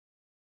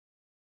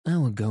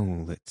Our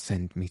goal at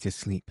Send Me to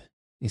Sleep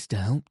is to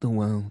help the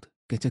world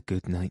get a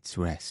good night's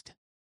rest.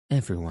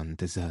 Everyone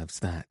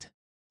deserves that.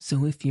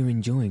 So if you're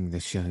enjoying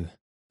the show,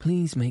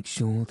 please make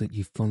sure that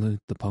you've followed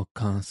the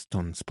podcast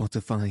on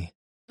Spotify,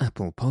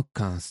 Apple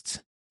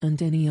Podcasts,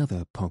 and any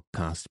other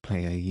podcast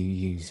player you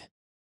use.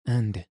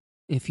 And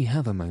if you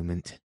have a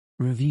moment,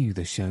 review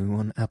the show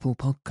on Apple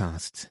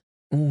Podcasts.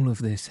 All of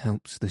this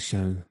helps the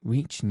show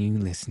reach new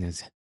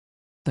listeners.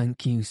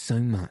 Thank you so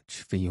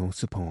much for your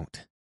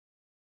support.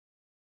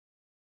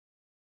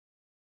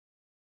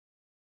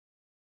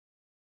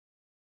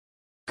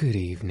 Good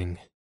evening.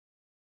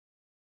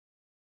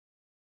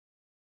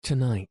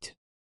 Tonight,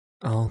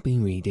 I'll be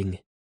reading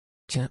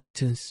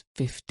chapters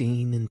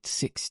 15 and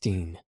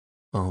 16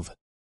 of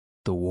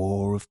The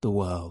War of the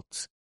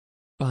Worlds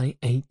by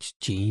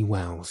H.G.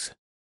 Wells.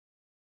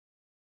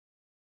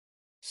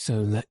 So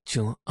let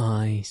your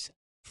eyes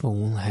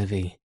fall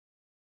heavy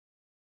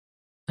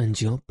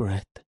and your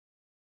breath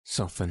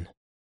soften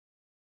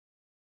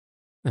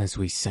as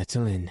we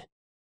settle in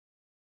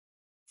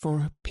for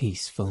a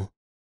peaceful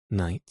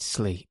night's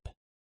sleep.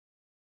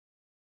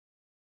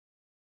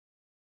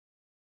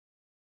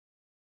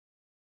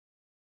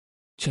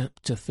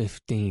 Chapter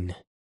 15.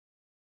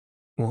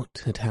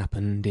 What had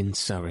happened in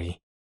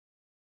Surrey.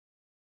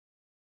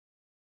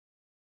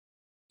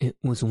 It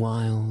was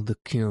while the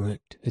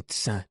curate had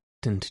sat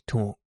and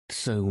talked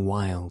so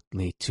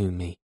wildly to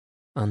me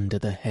under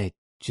the hedge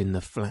in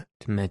the flat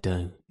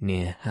meadow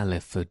near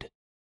Halliford,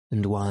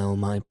 and while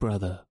my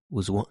brother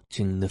was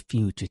watching the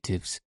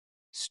fugitives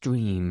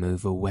stream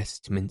over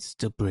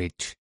Westminster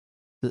Bridge,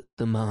 that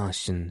the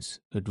Martians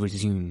had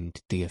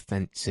resumed the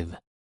offensive.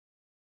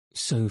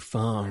 So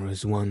far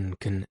as one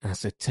can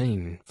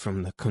ascertain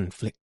from the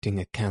conflicting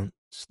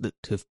accounts that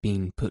have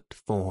been put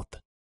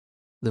forth,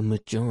 the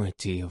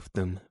majority of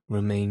them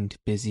remained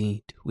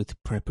busied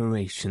with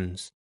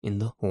preparations in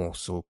the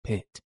Horsell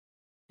pit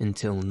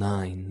until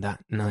 9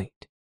 that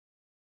night,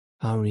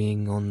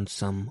 hurrying on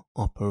some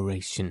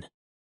operation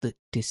that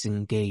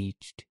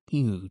disengaged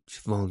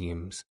huge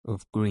volumes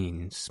of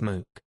green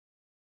smoke.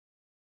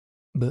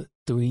 But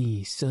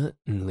 3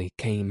 certainly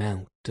came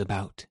out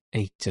about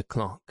 8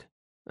 o'clock,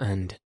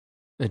 and,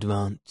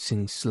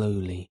 advancing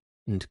slowly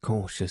and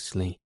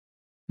cautiously,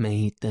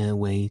 made their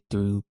way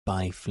through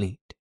Byfleet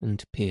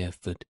and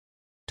Pierford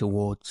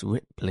towards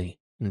Ripley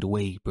and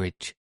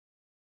Weybridge,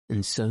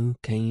 and so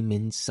came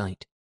in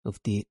sight of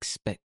the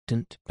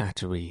expectant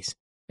batteries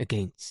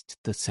against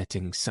the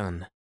setting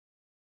sun.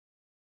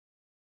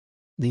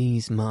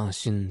 These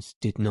Martians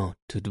did not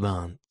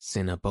advance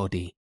in a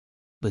body,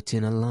 but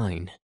in a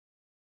line,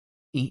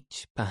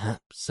 each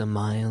perhaps 1.5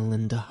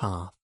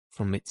 miles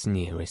from its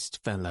nearest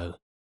fellow.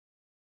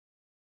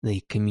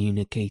 They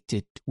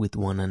communicated with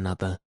one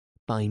another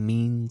by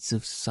means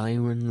of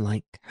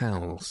siren-like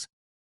howls,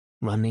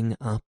 running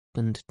up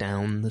and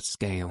down the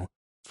scale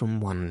from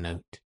one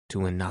note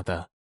to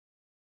another.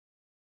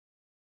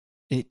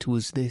 It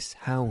was this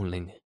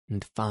howling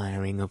and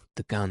firing of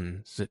the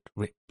guns at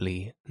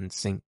Ripley and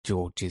St.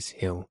 George's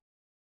Hill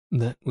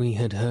that we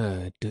had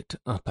heard at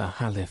Upper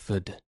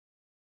Halliford.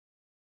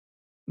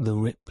 The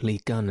Ripley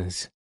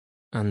gunners,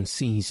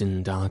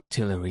 unseasoned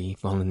artillery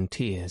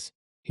volunteers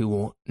who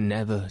ought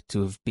never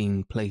to have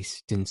been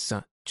placed in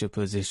such a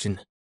position,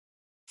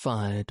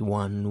 fired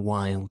one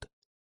wild,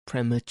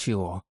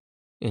 premature,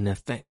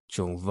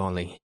 ineffectual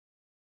volley,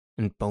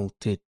 and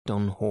bolted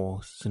on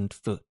horse and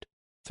foot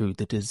through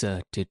the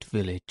deserted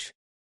village,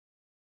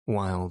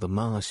 while the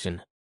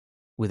Martian,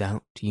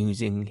 without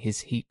using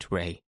his heat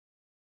ray,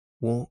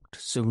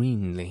 walked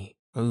serenely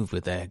over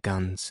their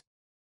guns,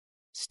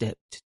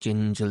 stepped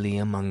gingerly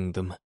among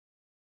them,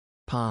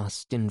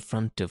 passed in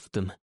front of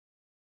them,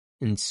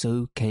 and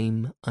so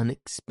came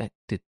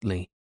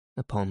unexpectedly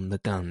upon the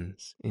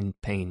guns in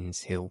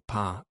Paynes Hill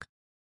Park,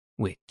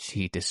 which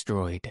he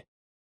destroyed.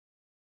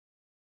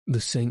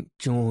 The St.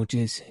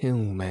 George's Hill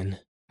men,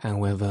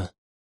 however,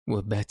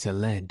 were better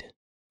led,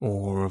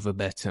 or of a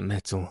better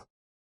metal.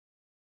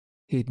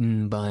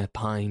 Hidden by a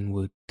pine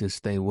wood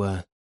as they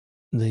were,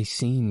 they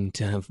seemed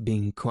to have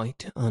been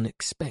quite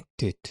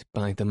unexpected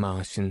by the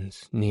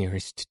Martians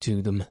nearest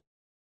to them.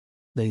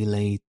 They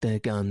laid their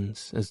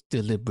guns as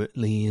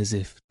deliberately as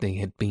if they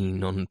had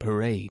been on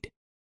parade,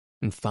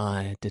 and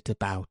fired at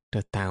about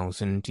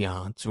 1,000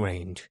 yards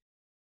range.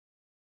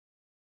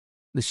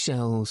 The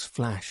shells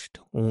flashed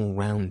all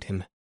round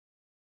him,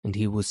 and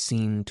he was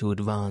seen to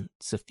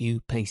advance a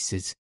few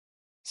paces,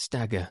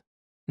 stagger,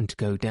 and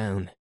go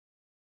down.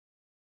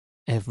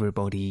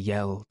 Everybody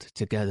yelled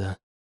together,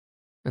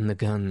 and the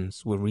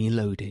guns were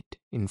reloaded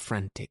in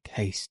frantic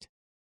haste.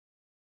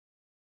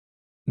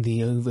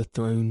 The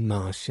overthrown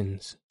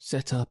Martians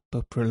set up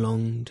a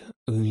prolonged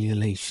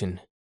ululation,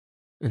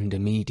 and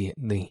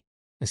immediately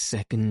a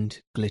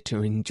second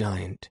glittering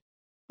giant,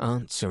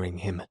 answering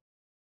him,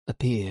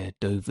 appeared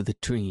over the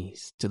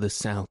trees to the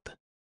south.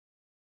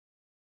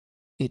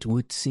 It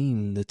would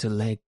seem that a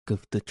leg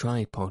of the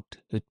tripod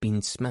had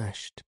been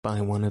smashed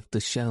by one of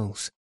the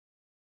shells.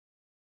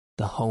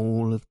 The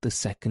whole of the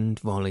second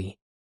volley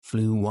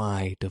flew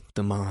wide of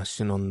the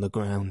Martian on the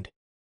ground,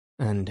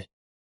 and,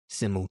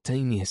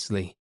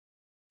 simultaneously,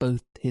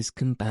 both his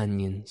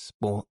companions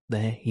brought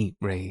their heat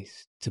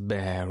rays to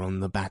bear on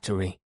the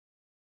battery.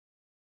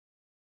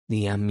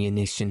 The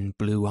ammunition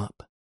blew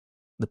up,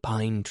 the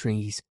pine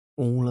trees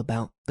all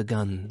about the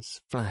guns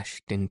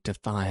flashed into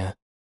fire,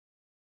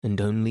 and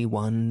only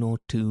one or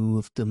two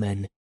of the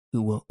men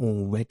who were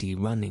already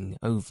running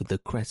over the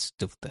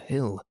crest of the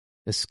hill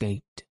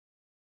escaped.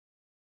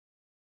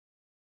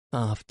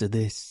 After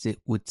this it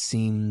would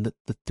seem that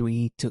the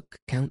three took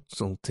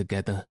counsel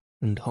together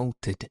and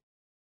halted,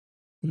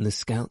 and the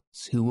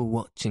scouts who were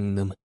watching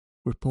them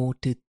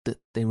reported that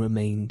they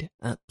remained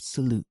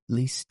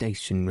absolutely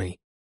stationary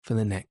for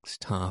the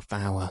next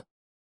half-hour.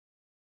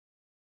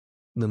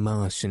 The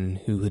Martian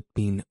who had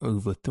been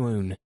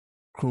overthrown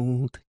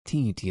crawled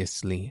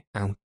tediously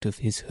out of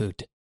his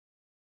hood,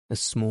 a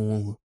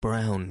small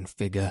brown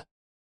figure,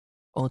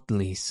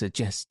 oddly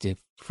suggestive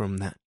from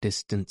that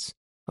distance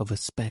of a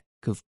speck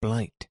of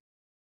blight,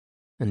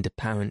 and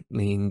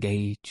apparently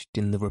engaged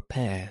in the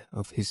repair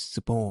of his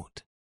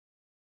support.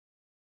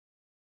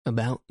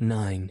 About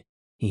 9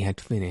 he had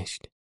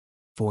finished,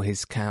 for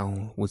his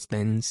cowl was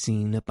then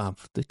seen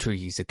above the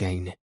trees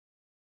again.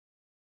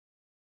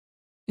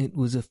 It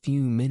was a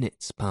few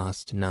minutes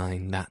past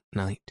 9 that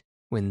night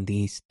when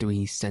these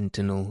 3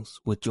 sentinels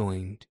were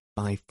joined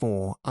by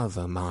 4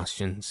 other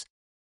Martians,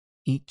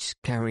 each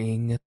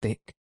carrying a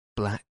thick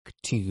black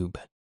tube.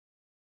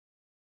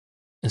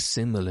 A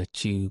similar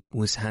tube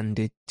was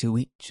handed to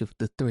each of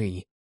the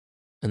 3,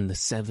 and the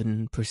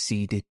 7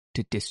 proceeded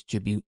to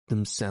distribute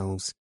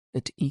themselves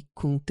at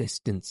equal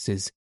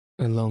distances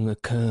along a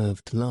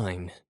curved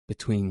line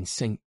between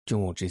St.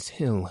 George's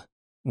Hill,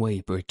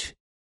 Weybridge,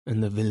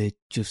 and the village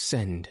of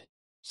Send,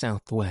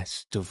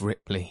 southwest of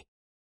Ripley.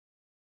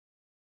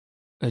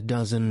 A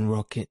dozen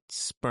rockets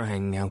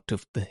sprang out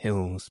of the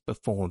hills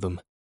before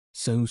them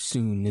so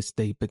soon as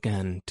they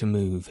began to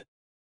move,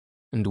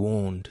 and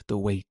warned the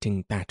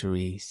waiting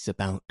batteries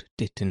about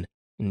Ditton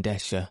and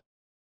Esher.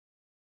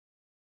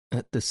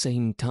 At the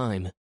same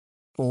time,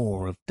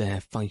 4 of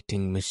their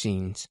fighting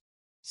machines,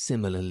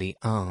 similarly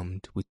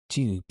armed with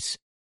tubes,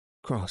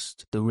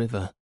 crossed the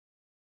river,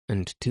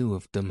 and 2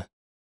 of them,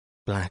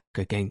 black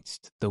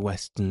against the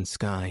western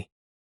sky,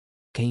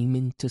 came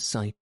into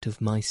sight of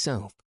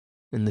myself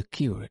and the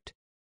curate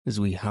as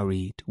we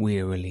hurried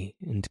wearily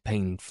and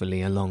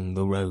painfully along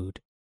the road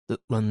that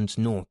runs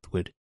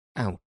northward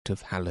out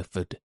of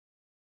Halliford.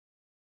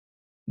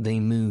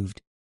 They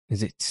moved,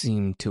 as it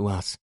seemed to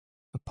us,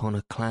 upon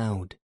a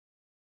cloud,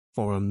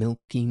 for a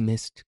milky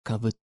mist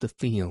covered the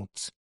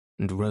fields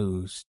and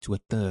rose to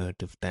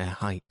 1/3 of their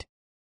height.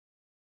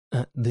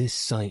 At this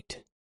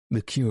sight,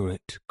 the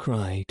curate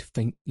cried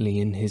faintly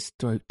in his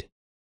throat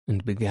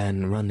and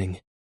began running,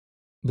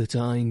 but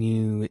I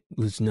knew it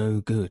was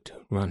no good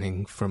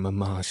running from a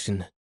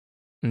Martian,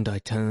 and I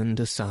turned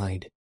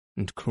aside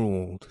and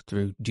crawled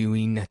through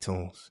dewy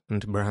nettles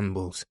and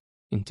brambles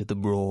into the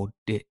broad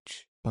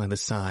ditch by the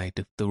side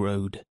of the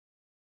road.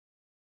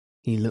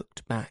 He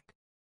looked back,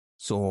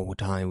 saw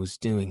what I was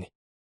doing,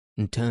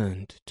 and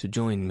turned to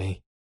join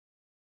me.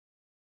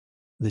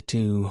 The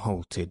 2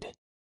 halted,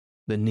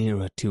 the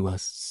nearer to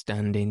us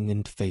standing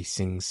and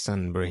facing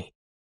Sunbury,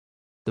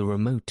 the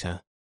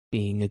remoter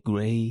being a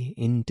grey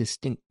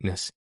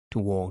indistinctness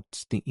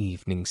towards the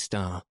evening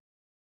star,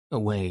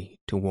 away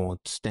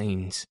towards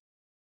Staines.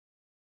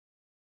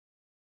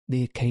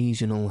 The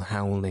occasional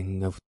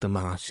howling of the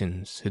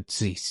Martians had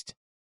ceased.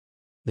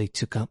 They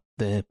took up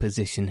their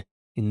position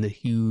in the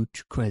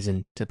huge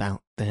crescent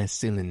about their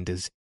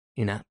cylinders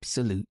in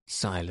absolute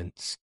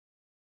silence.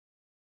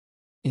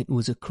 It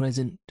was a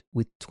crescent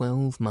with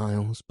 12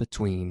 miles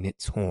between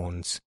its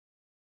horns.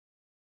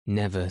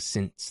 Never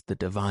since the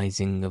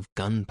devising of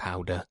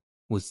gunpowder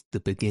was the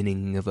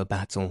beginning of a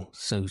battle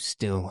so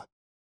still.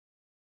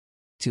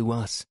 To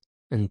us,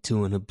 and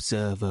to an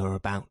observer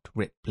about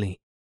Ripley,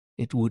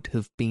 it would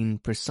have been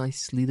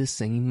precisely the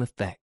same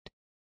effect.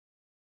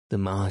 The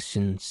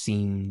Martian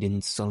seemed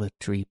in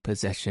solitary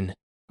possession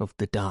of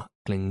the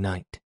darkling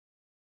night,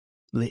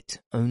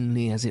 lit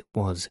only as it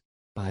was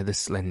by the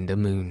slender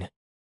moon,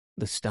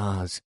 the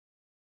stars,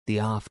 the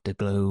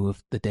afterglow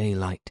of the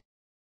daylight,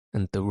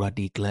 and the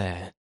ruddy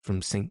glare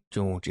from St.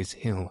 George's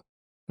Hill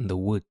and the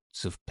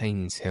woods of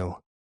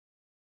Painshill.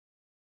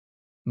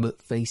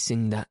 But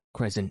facing that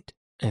crescent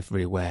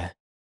everywhere,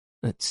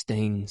 at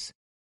Staines,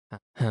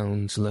 at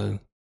Hounslow,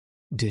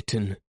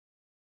 Ditton,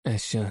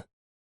 Esher,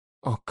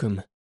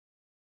 Ockham,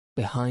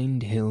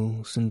 behind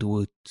hills and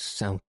woods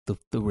south of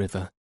the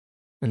river,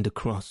 and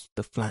across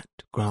the flat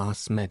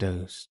grass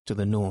meadows to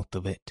the north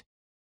of it,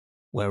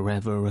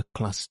 wherever a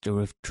cluster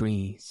of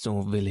trees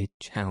or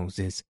village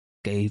houses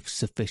gave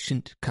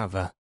sufficient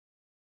cover,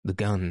 the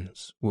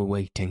guns were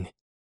waiting.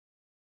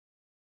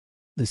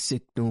 The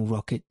signal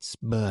rockets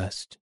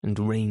burst and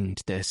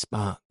rained their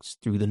sparks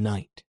through the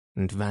night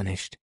and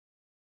vanished,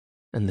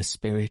 and the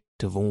spirit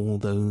of all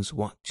those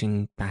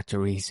watching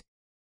batteries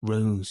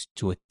rose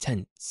to a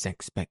tense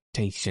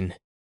expectation.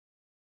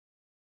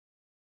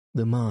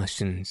 The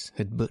Martians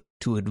had but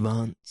to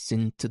advance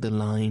into the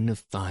line of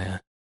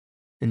fire,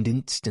 and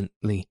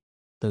instantly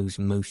those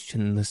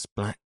motionless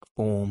black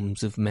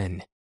forms of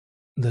men,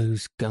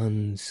 those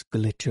guns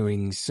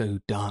glittering so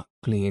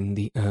darkly in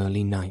the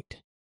early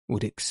night,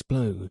 would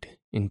explode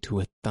into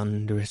a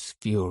thunderous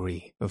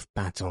fury of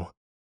battle.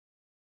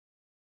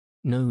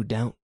 No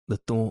doubt the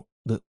thought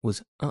that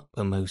was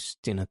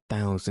uppermost in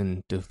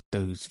 1,000 of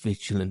those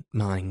vigilant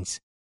minds,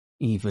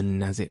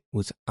 even as it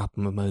was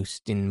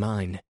uppermost in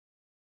mine,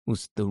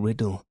 was the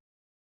riddle.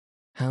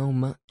 How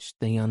much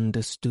they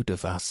understood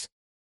of us.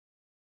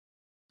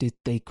 Did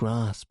they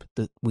grasp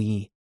that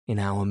we, in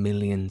our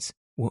millions,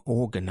 were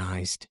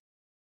organized,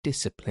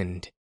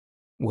 disciplined,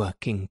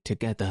 working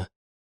together?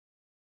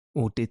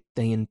 Or did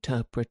they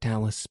interpret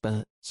our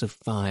spurts of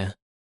fire,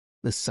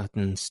 the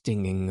sudden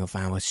stinging of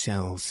our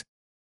shells,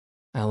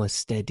 our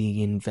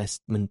steady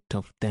investment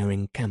of their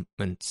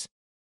encampments,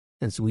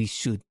 as we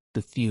should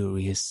the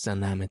furious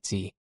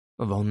solemnity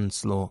of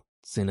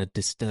onslaughts in a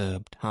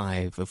disturbed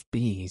hive of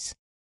bees?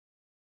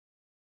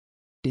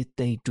 Did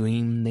they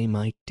dream they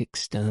might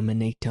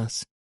exterminate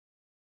us?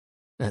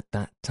 At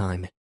that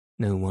time,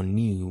 no one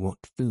knew what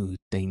food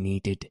they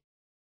needed.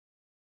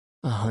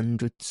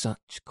 100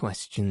 such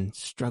questions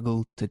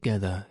struggled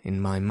together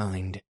in my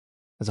mind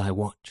as I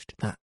watched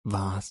that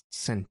vast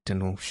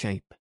sentinel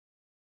shape.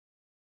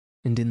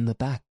 And in the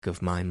back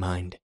of my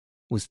mind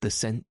was the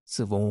sense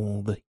of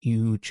all the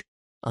huge,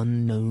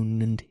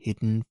 unknown and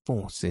hidden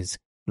forces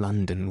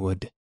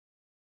Londonward.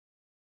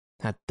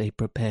 Had they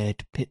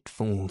prepared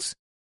pitfalls?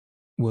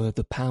 Were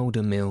the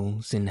powder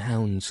mills in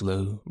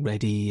Hounslow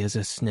ready as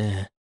a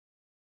snare?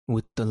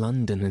 Would the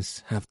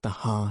Londoners have the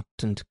heart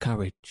and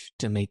courage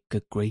to make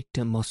a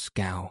greater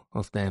Moscow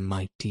of their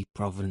mighty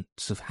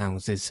province of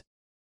houses?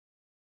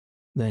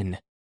 Then,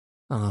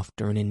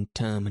 after an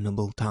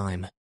interminable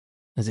time,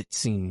 as it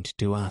seemed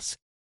to us,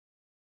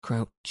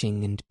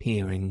 crouching and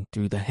peering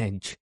through the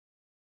hedge,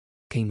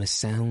 came a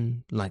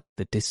sound like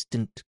the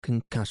distant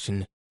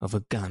concussion of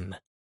a gun.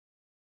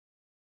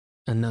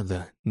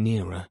 Another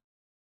nearer,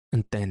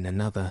 and then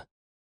another.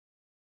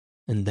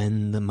 And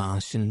then the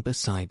Martian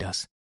beside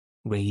us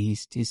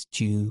raised his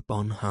tube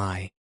on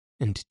high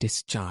and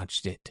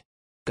discharged it,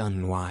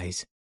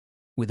 gun-wise,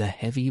 with a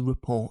heavy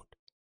report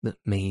that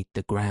made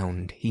the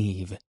ground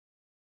heave.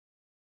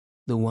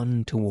 The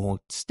one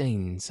toward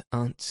Staines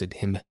answered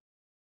him.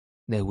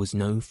 There was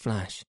no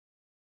flash,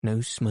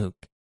 no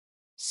smoke,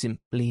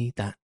 simply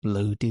that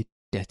loaded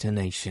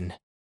detonation.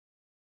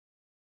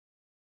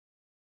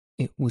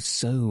 It was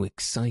so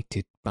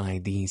excited by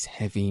these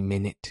heavy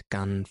minute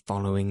gun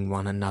following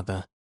one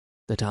another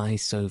that I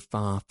so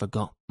far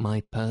forgot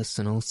my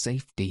personal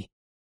safety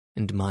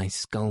and my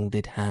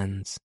scalded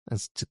hands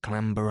as to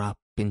clamber up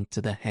into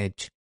the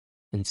hedge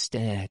and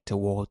stare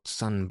towards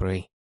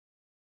Sunbury.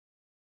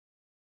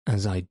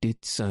 As I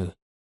did so,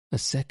 a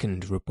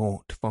second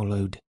report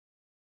followed,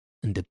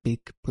 and a big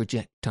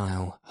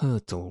projectile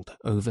hurtled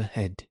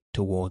overhead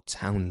towards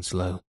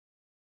Hounslow.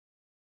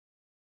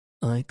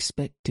 I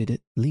expected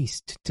at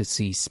least to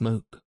see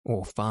smoke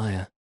or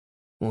fire,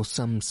 or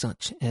some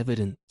such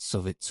evidence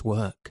of its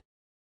work.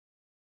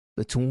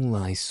 But all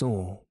I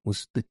saw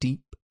was the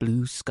deep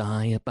blue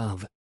sky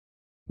above,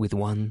 with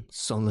one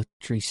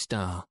solitary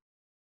star,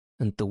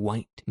 and the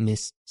white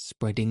mist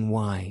spreading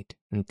wide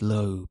and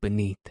low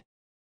beneath.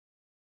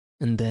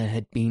 And there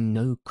had been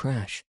no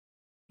crash,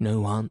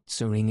 no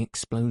answering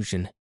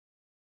explosion.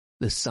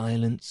 The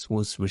silence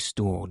was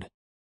restored.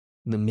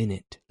 The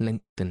minute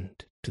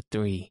lengthened to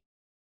 3.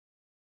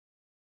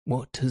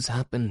 "What has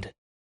happened?"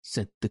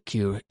 said the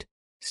curate,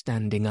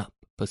 standing up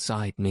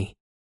beside me.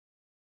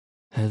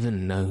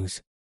 "Heaven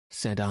knows,"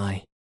 said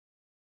I.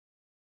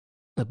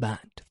 A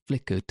bat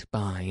flickered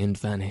by and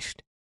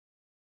vanished.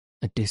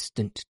 A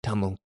distant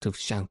tumult of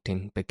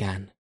shouting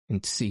began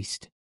and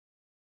ceased.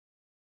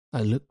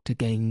 I looked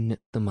again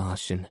at the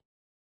Martian,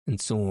 and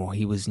saw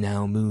he was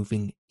now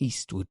moving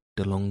eastward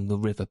along the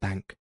river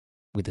bank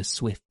with a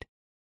swift,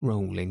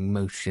 rolling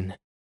motion.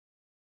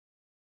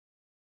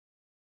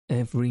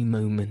 Every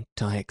moment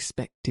I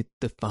expected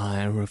the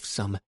fire of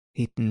some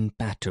hidden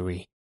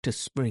battery to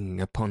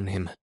spring upon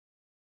him,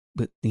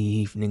 but the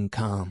evening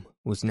calm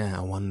was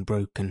now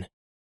unbroken.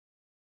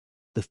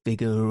 The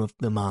figure of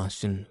the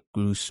Martian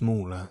grew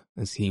smaller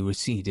as he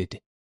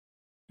receded,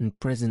 and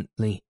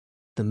presently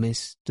the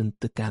mist and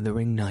the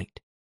gathering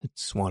night had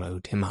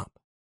swallowed him up.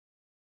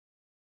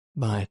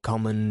 By a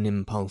common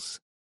impulse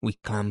we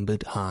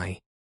clambered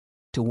high,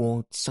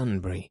 towards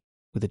Sunbury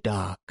with a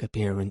dark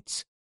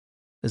appearance,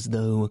 as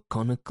though a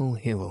conical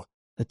hill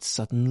had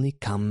suddenly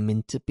come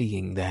into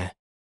being there,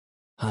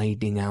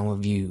 hiding our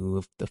view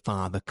of the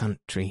farther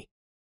country,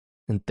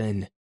 and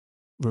then,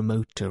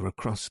 remoter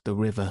across the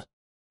river,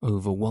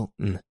 over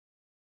Walton,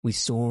 we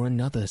saw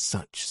another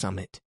such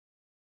summit.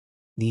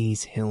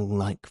 These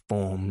hill-like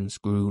forms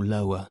grew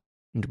lower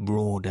and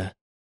broader,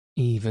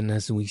 even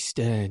as we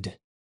stared.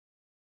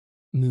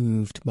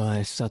 Moved by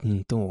a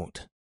sudden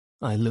thought,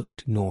 I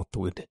looked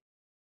northward,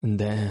 and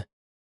there,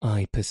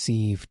 I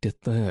perceived a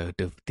third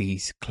of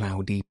these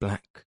cloudy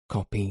black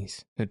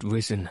kopjes had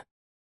risen.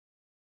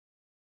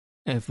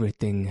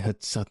 Everything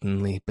had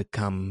suddenly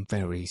become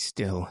very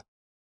still.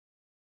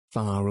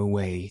 Far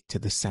away to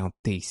the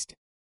southeast,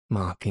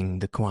 marking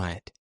the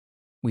quiet,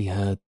 we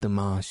heard the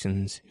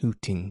Martians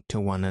hooting to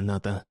one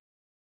another,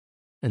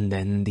 and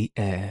then the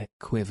air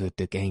quivered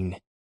again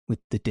with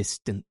the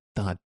distant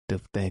thud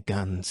of their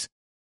guns.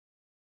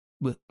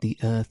 But the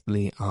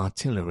earthly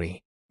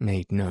artillery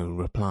made no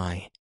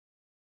reply.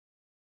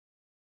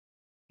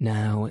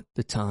 Now at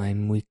the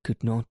time we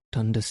could not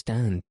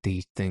understand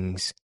these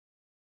things,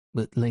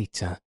 but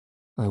later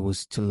I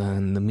was to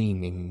learn the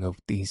meaning of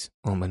these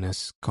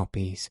ominous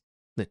kopjes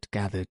that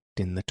gathered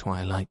in the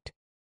twilight.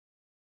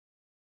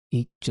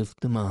 Each of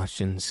the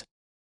Martians,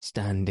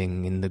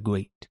 standing in the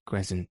great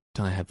crescent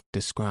I have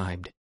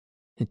described,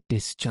 had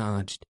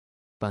discharged,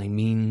 by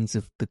means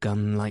of the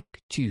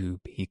gun-like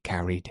tube he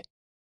carried,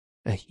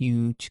 a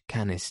huge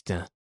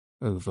canister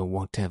over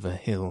whatever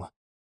hill,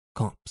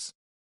 copse,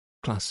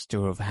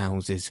 cluster of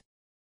houses,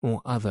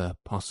 or other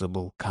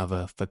possible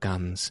cover for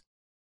guns,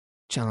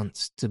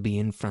 chanced to be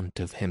in front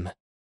of him.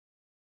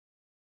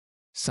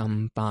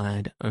 Some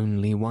fired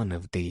only one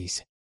of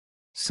these,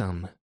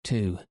 some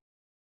two.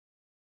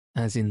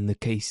 As in the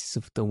case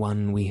of the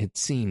one we had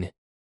seen,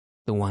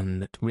 the one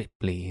that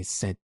Ripley is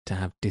said to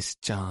have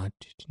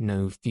discharged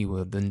no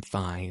fewer than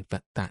 5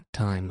 at that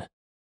time.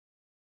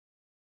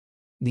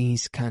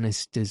 These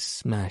canisters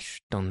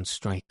smashed on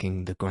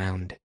striking the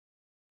ground.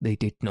 They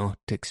did not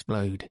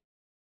explode,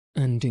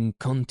 and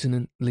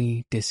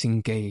incontinently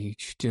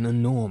disengaged an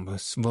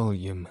enormous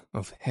volume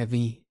of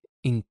heavy,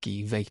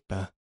 inky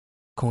vapour,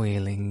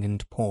 coiling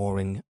and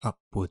pouring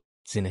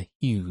upwards in a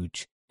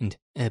huge and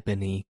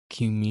ebony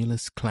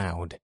cumulus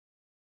cloud,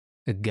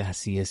 a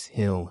gaseous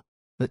hill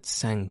that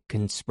sank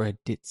and spread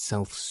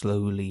itself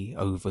slowly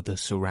over the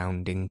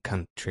surrounding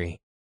country.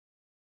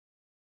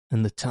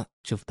 And the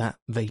touch of that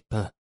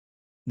vapour,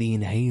 the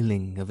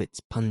inhaling of its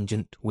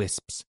pungent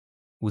wisps,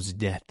 was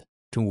death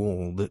to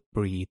all that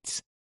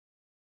breathes.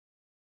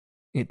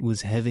 It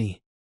was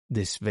heavy,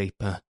 this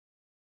vapour,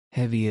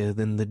 heavier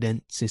than the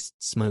densest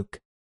smoke,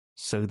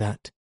 so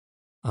that,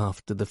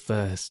 after the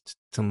first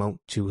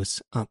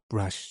tumultuous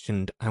uprush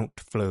and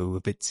outflow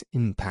of its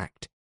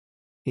impact,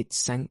 it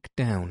sank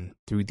down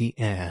through the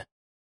air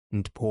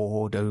and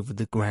poured over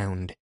the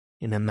ground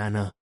in a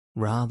manner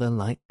rather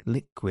like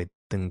liquid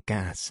than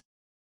gas,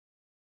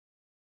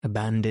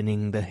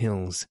 abandoning the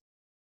hills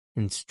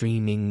and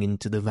streaming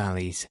into the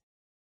valleys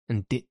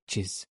and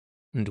ditches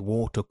and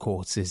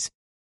watercourses,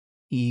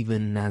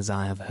 even as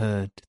I have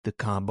heard the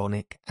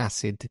carbonic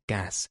acid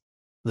gas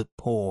that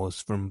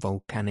pours from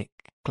volcanic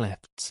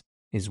clefts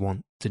is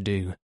wont to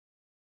do.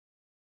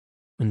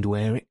 And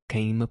where it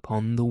came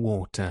upon the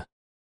water,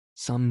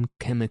 some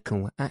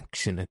chemical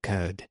action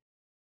occurred,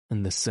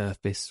 and the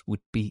surface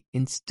would be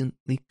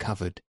instantly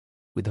covered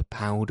with a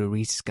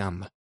powdery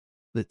scum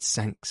that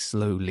sank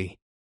slowly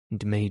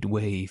and made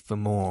way for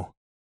more.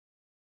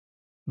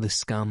 The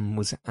scum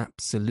was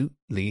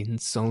absolutely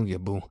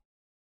insoluble,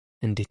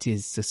 and it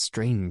is a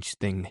strange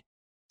thing,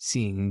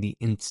 seeing the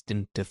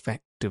instant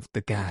effect of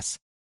the gas,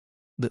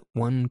 that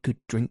one could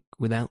drink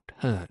without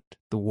hurt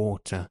the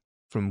water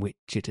from which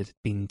it had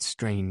been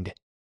strained.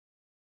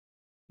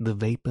 The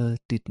vapour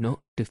did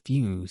not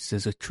diffuse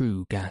as a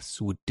true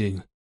gas would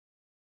do.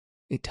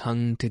 It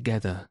hung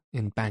together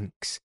in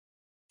banks,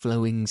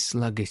 flowing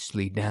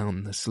sluggishly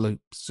down the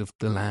slopes of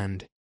the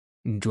land,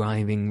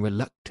 driving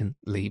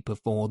reluctantly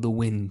before the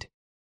wind,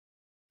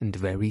 and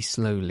very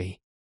slowly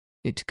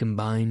it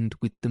combined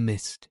with the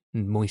mist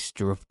and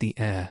moisture of the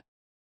air,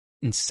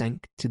 and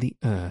sank to the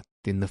earth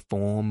in the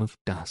form of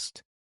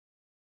dust.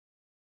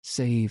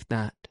 Save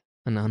that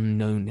an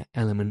unknown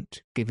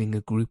element giving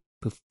a group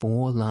of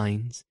 4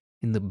 lines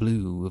in the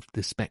blue of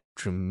the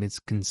spectrum is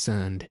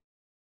concerned,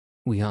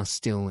 we are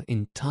still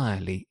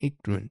entirely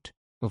ignorant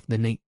of the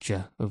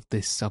nature of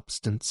this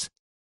substance.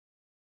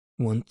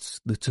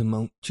 Once the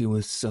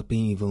tumultuous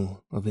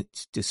upheaval of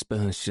its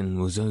dispersion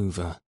was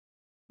over,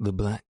 the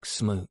black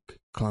smoke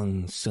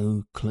clung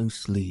so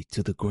closely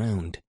to the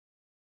ground,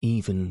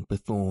 even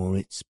before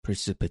its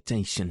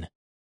precipitation,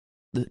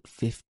 that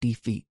 50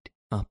 feet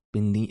up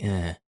in the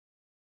air,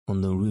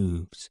 on the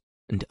roofs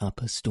and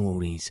upper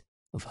stories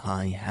of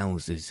high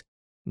houses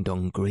and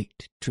on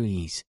great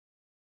trees,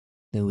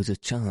 there was a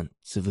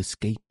chance of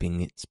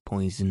escaping its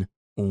poison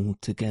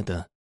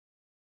altogether,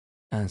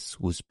 as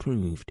was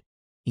proved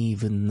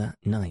even that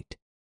night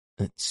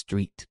at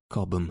Street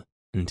Cobham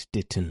and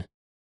Ditton.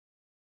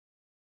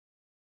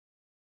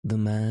 The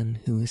man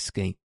who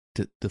escaped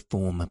at the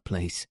former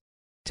place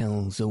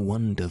tells a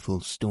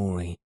wonderful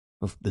story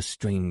of the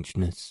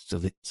strangeness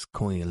of its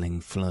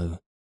coiling flow,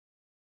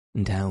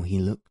 and how he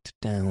looked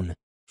down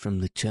from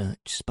the church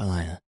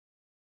spire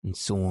and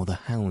saw the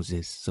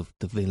houses of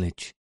the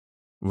village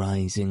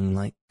rising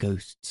like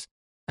ghosts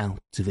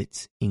out of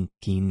its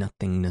inky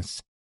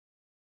nothingness.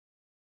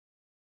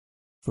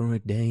 For a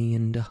day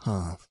and a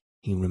half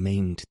he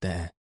remained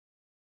there,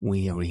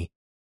 weary,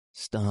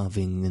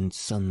 starving and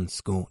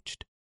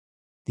sun-scorched,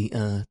 the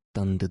earth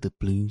under the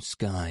blue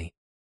sky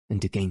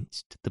and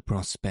against the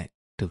prospect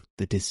of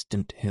the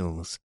distant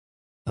hills,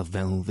 a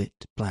velvet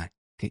black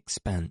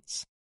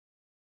expanse,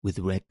 with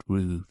red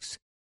roofs,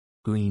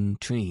 green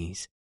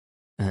trees,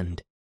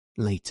 and,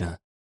 later,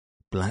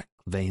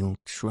 black-veiled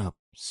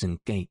shrubs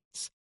and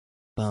gates,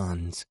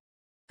 barns,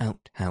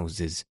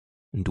 outhouses,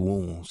 and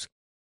walls,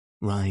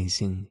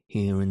 rising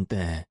here and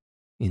there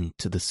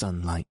into the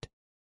sunlight.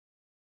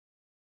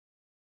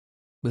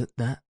 But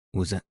that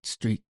was at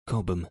Street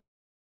Cobham,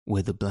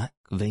 where the black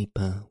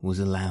vapour was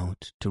allowed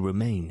to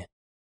remain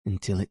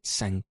until it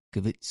sank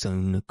of its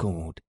own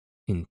accord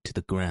into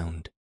the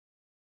ground.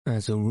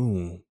 As a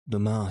rule, the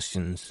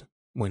Martians,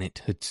 when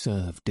it had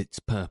served its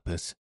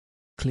purpose,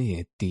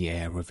 cleared the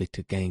air of it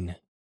again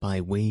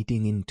by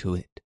wading into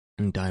it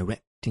and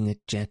directing a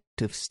jet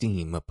of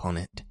steam upon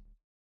it.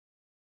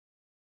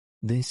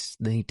 This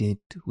they did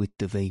with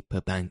the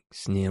vapour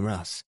banks near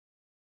us,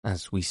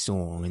 as we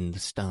saw in the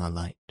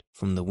starlight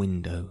from the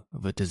window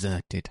of a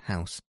deserted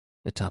house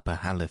at Upper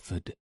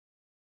Halliford,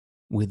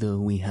 whither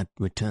we had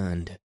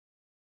returned.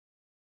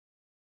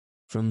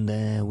 From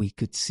there we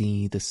could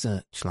see the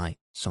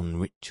searchlights on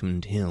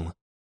Richmond Hill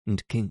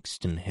and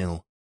Kingston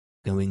Hill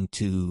going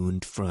to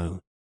and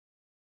fro,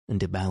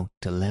 and about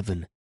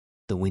 11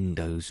 the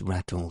windows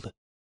rattled,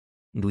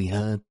 and we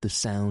heard the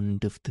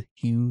sound of the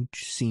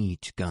huge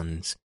siege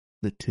guns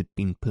that had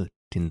been put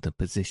into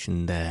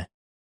position there.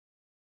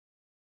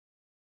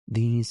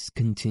 These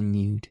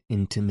continued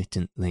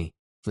intermittently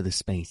for the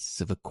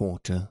space of a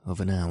quarter of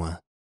an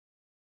hour,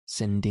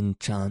 sending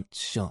chance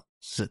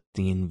shots at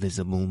the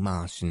invisible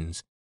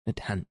Martians at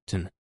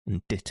Hampton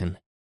and Ditton,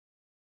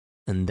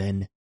 and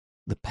then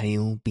the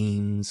pale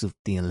beams of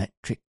the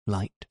electric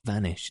light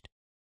vanished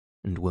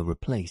and were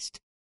replaced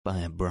by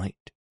a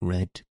bright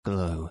red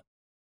glow.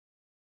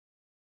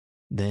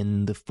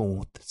 Then the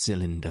fourth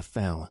cylinder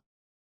fell,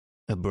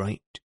 a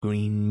bright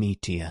green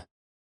meteor,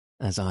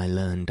 as I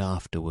learned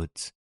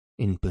afterwards,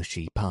 in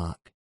Bushy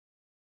Park.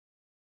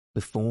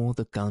 Before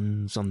the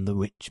guns on the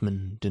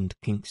Richmond and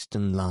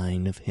Kingston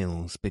line of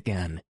hills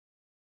began,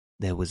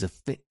 there was a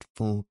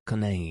fitful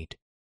cannonade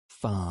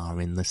far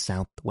in the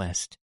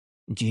southwest,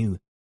 due,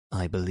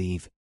 I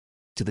believe,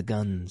 to the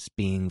guns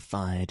being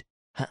fired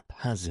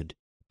haphazard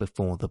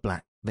before the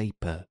black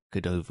vapour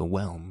could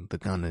overwhelm the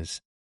gunners.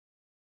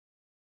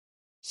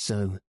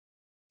 So,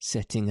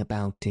 setting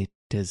about it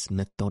as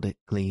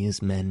methodically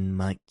as men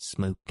might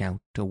smoke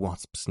out a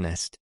wasp's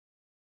nest,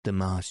 the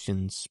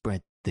Martians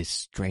spread this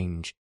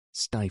strange,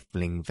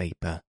 stifling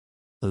vapour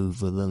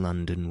over the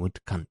Londonward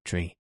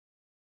country.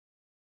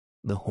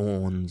 The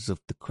horns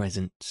of the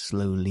crescent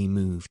slowly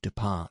moved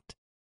apart,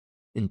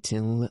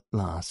 until at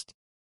last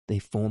they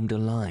formed a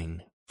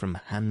line from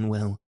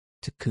Hanwell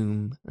to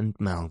Coombe and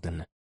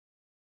Malden.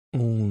 All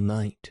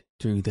night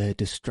through their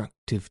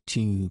destructive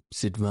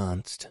tubes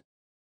advanced.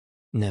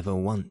 Never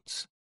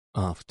once,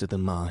 after the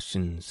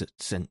Martians at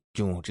St.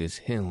 George's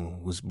Hill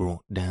was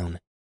brought down,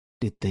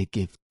 did they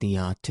give the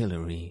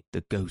artillery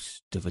the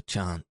ghost of a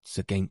chance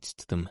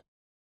against them.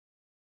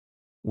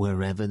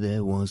 Wherever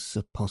there was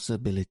a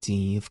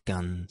possibility of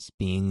guns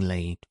being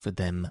laid for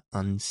them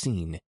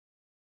unseen,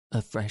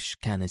 a fresh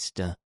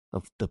canister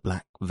of the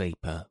black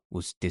vapour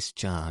was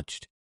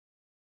discharged,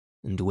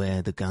 and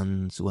where the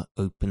guns were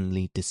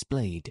openly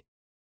displayed,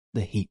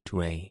 the heat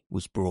ray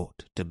was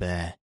brought to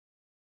bear.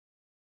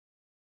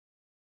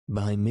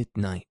 By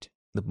midnight,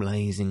 the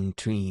blazing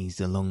trees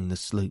along the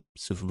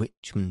slopes of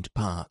Richmond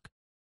Park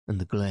and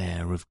the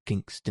glare of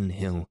Kingston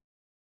Hill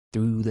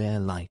threw their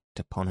light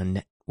upon a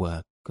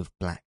network of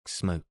black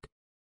smoke,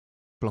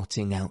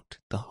 blotting out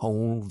the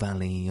whole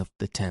valley of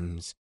the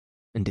Thames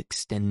and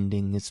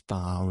extending as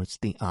far as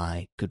the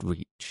eye could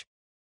reach.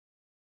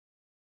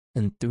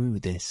 And through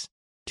this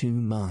 2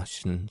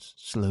 Martians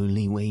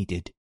slowly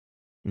waded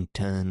and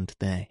turned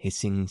their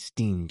hissing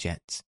steam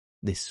jets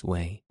this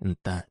way and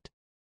that.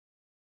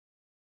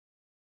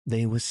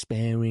 They were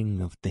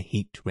sparing of the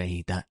heat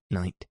ray that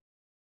night,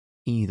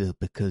 either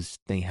because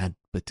they had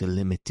but a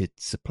limited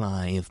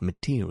supply of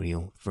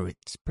material for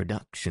its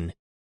production,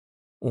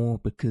 or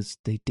because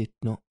they did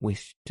not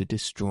wish to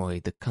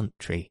destroy the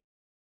country,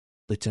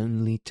 but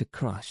only to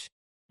crush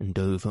and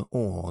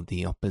overawe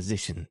the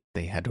opposition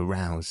they had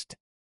aroused.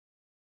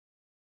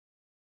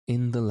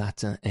 In the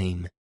latter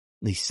aim,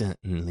 they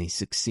certainly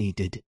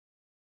succeeded.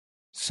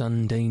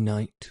 Sunday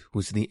night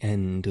was the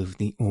end of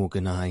the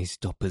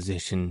organised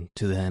opposition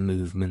to their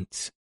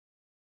movements.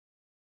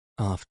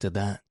 After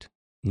that,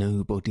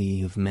 no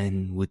body of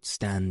men would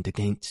stand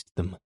against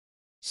them,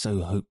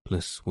 so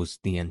hopeless was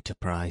the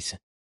enterprise.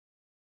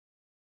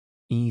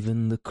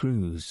 Even the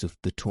crews of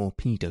the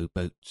torpedo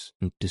boats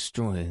and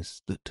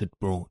destroyers that had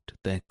brought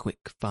their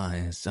quick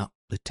fires up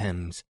the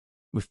Thames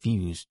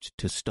refused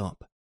to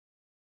stop,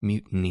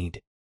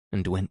 mutinied,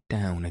 and went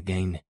down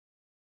again.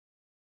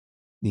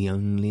 The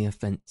only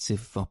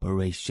offensive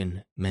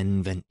operation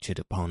men ventured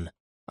upon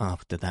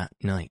after that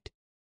night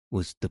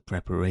was the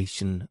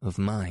preparation of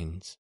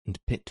mines and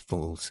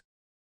pitfalls,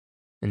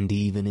 and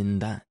even in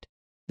that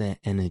their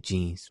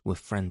energies were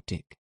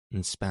frantic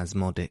and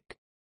spasmodic.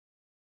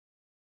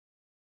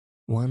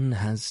 One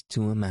has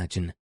to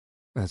imagine,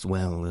 as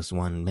well as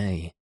one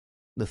may,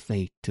 the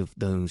fate of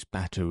those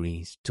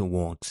batteries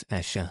towards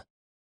Esher,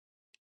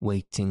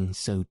 waiting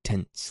so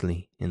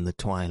tensely in the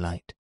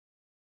twilight.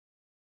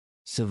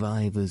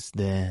 Survivors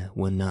there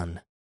were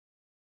none.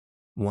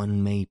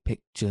 One may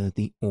picture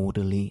the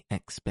orderly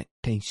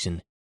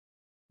expectation,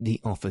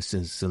 the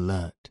officers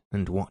alert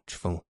and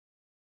watchful,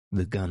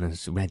 the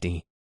gunners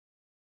ready,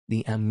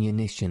 the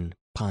ammunition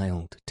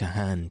piled to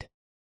hand,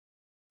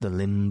 the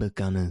limber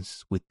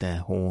gunners with their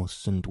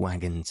horse and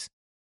wagons,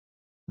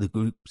 the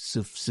groups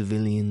of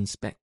civilian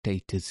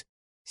spectators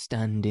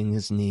standing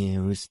as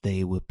near as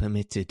they were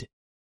permitted,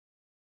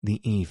 the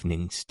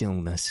evening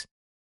stillness,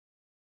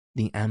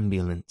 the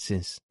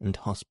ambulances and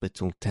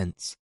hospital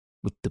tents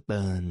with the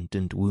burned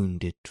and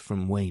wounded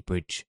from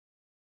Weybridge,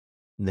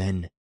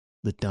 then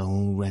the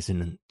dull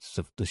resonance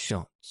of the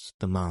shots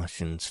the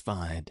Martians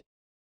fired,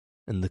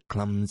 and the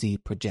clumsy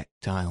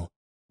projectile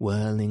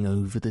whirling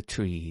over the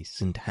trees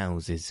and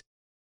houses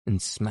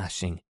and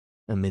smashing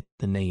amid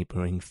the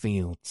neighbouring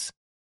fields.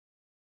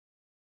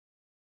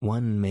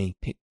 One may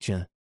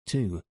picture,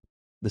 too,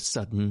 the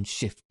sudden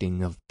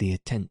shifting of the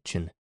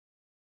attention,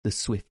 the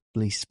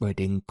swiftly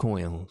spreading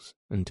coils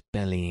and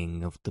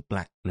bellying of the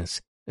blackness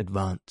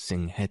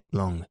advancing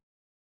headlong,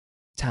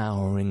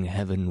 towering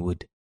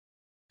heavenward,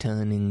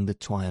 turning the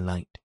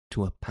twilight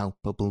to a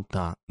palpable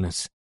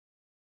darkness,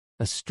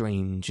 a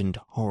strange and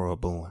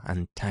horrible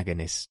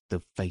antagonist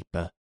of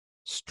vapour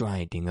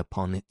striding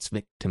upon its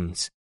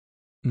victims,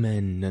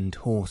 men and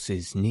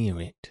horses near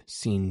it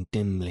seen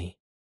dimly,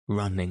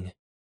 running,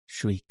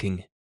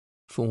 shrieking,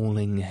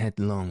 falling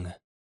headlong,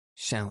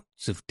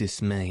 shouts of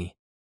dismay,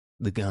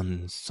 the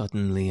guns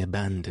suddenly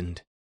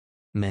abandoned,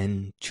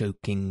 men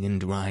choking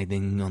and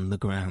writhing on the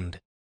ground,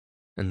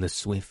 and the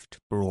swift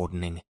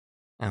broadening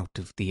out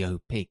of the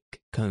opaque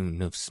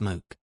cone of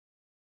smoke.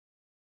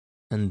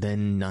 And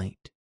then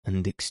night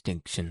and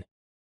extinction,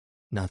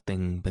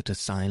 nothing but a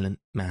silent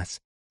mass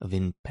of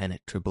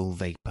impenetrable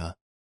vapour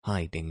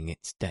hiding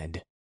its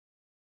dead.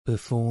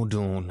 Before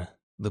dawn,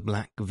 the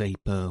black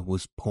vapour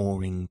was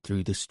pouring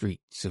through the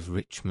streets of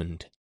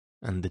Richmond,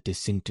 and the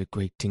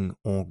disintegrating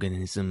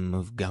organism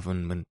of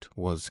government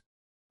was,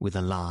 with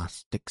a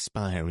last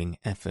expiring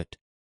effort,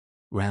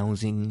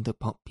 rousing the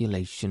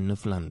population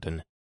of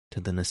London to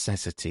the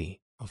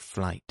necessity of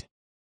flight.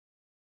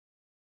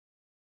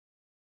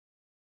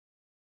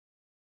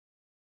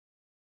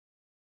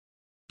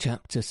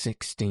 Chapter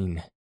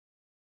 16.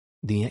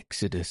 The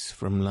Exodus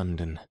from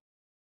London.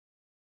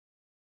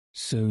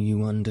 So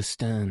you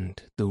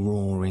understand the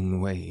roaring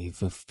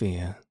wave of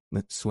fear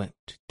that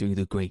swept through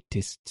the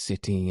greatest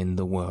city in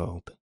the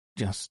world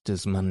just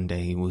as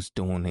Monday was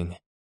dawning.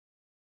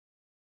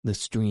 The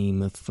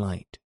stream of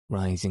flight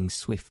rising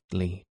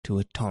swiftly to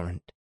a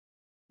torrent,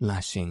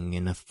 lashing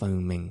in a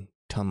foaming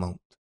tumult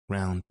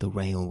round the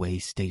railway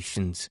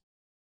stations,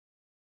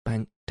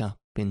 banked up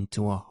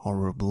into a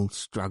horrible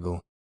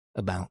struggle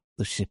about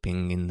the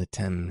shipping in the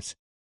Thames,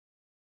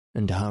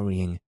 and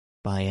hurrying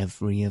by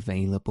every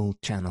available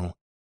channel,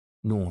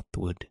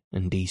 northward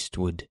and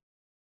eastward.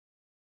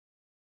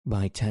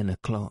 By 10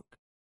 o'clock,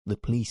 the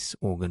police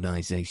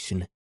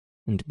organisation,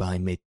 and by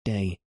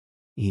midday,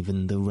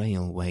 even the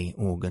railway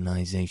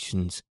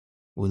organisations,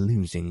 were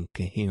losing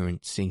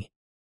coherency,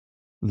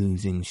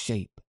 losing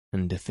shape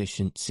and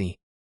efficiency,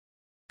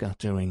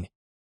 guttering,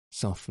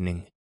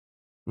 softening,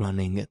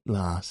 running at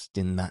last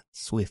in that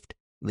swift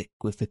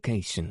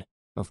liquefaction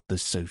of the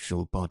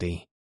social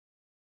body.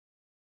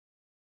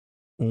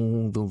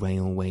 All the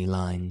railway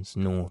lines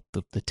north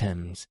of the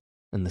Thames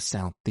and the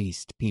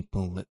south-east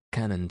people at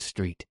Cannon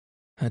Street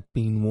had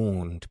been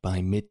warned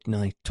by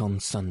midnight on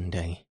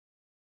Sunday,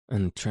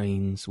 and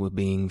trains were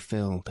being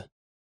filled.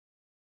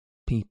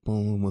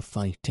 People were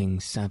fighting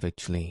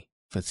savagely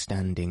for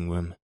standing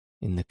room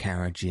in the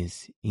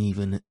carriages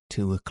even at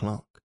 2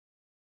 o'clock.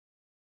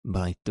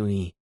 By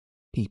 3,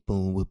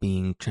 people were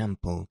being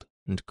trampled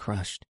and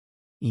crushed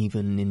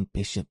even in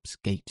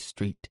Bishopsgate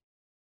Street,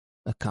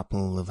 a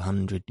couple of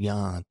 100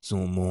 yards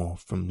or more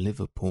from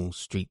Liverpool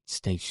Street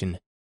Station.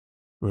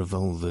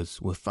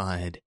 Revolvers were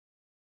fired,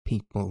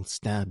 people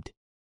stabbed,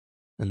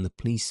 and the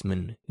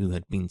policemen who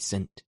had been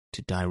sent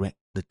to direct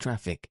the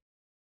traffic,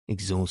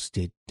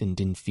 exhausted and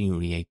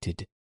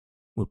infuriated,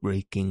 were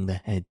breaking the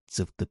heads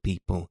of the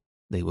people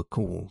they were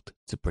called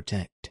to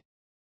protect.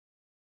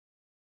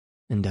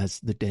 And as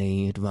the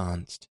day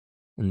advanced,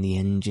 and the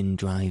engine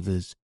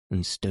drivers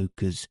and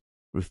stokers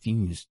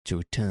refused to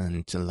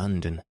return to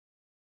London,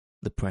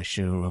 the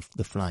pressure of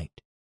the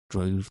flight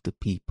drove the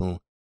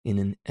people in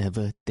an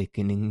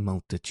ever-thickening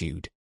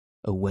multitude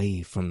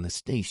away from the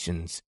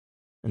stations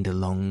and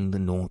along the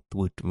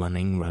northward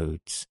running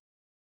roads.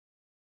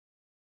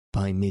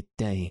 By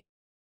midday,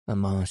 a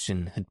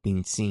Martian had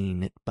been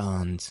seen at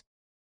Barnes,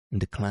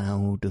 and a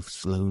cloud of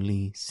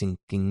slowly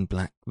sinking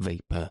black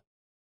vapour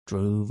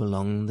drove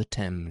along the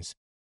Thames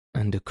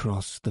and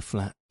across the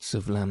flats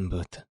of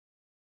Lambeth,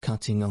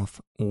 cutting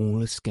off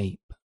all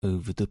escape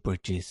over the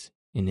bridges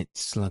in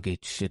its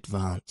sluggish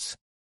advance.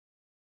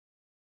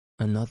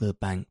 Another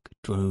bank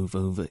drove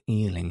over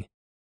Ealing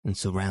and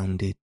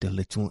surrounded a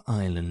little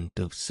island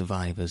of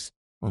survivors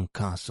on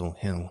Castle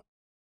Hill,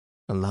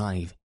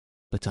 alive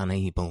but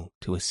unable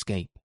to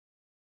escape.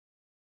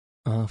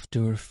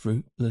 After a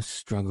fruitless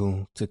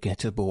struggle to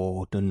get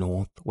aboard a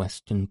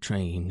north-western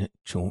train at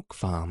Chalk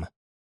Farm,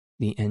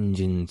 the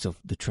engines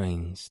of the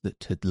trains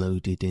that had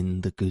loaded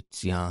in the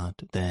goods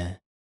yard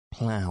there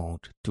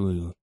ploughed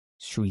through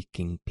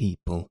shrieking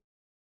people,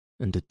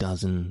 and a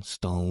dozen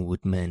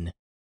stalwart men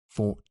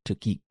fought to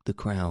keep the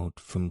crowd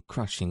from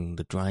crushing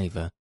the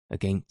driver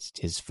against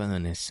his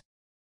furnace.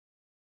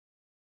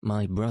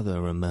 My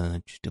brother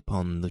emerged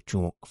upon the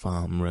Chalk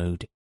Farm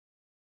road,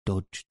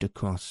 dodged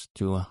across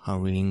through a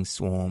hurrying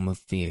swarm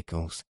of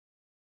vehicles,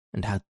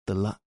 and had the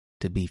luck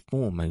to be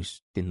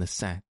foremost in the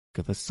sack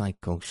of a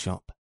cycle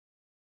shop.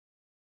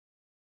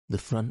 The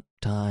front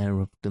tire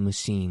of the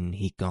machine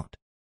he got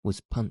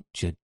was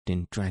punctured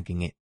in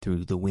dragging it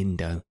through the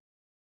window,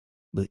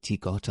 but he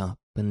got up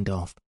and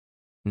off,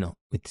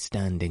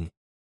 notwithstanding,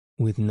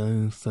 with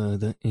no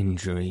further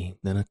injury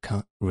than a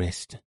cut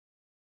wrist.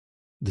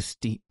 The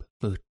steep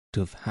foot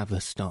of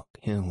Haverstock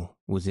Hill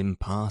was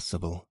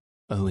impassable,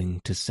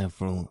 owing to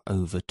several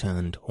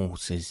overturned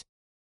horses,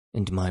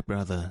 and my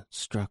brother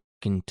struck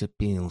into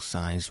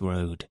Beelsize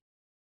Road.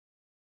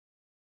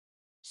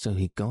 So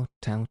he got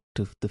out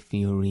of the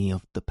fury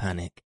of the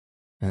panic,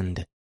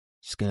 and,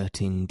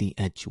 skirting the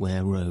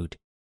Edgware Road,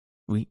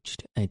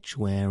 reached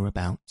Edgware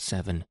about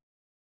 7,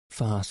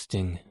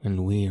 fasting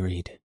and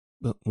wearied,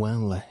 but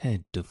well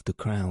ahead of the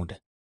crowd.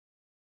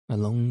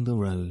 Along the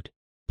road,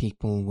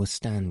 people were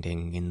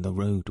standing in the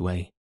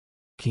roadway,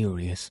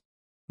 curious,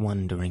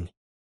 wondering.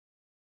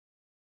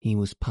 He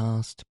was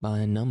passed by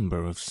a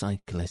number of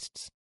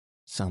cyclists,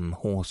 some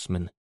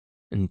horsemen,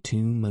 and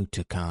 2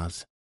 motor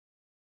cars.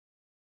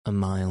 A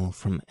mile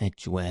from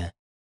Edgware,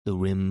 the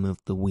rim of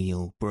the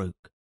wheel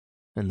broke,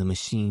 and the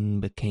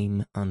machine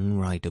became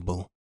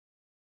unrideable.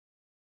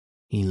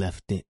 He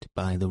left it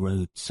by the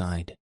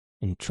roadside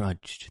and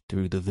trudged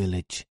through the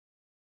village.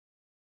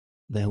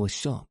 There were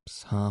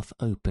shops half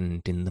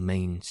opened in the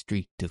main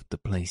street of the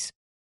place.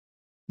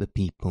 The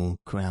people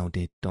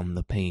crowded on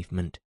the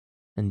pavement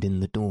and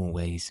in the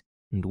doorways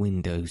and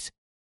windows,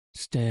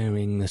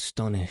 staring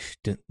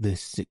astonished at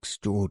this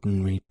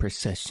extraordinary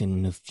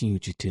procession of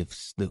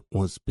fugitives that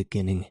was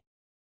beginning.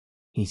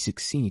 He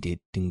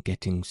succeeded in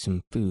getting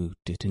some food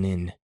at an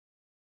inn.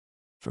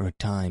 For a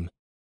time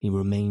he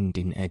remained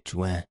in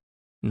Edgware,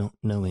 not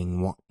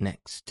knowing what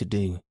next to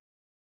do.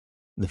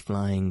 The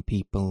flying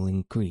people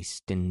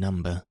increased in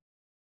number.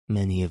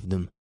 Many of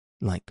them,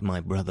 like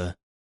my brother,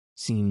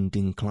 seemed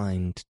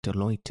inclined to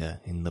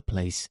loiter in the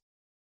place.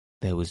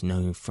 There was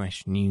no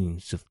fresh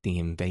news of the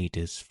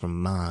invaders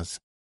from Mars.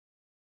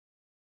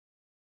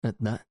 At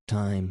that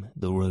time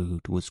the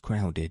road was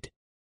crowded,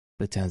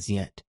 but as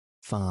yet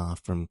far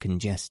from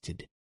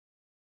congested.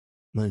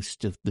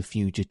 Most of the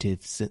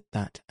fugitives at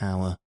that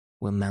hour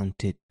were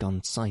mounted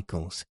on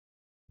cycles,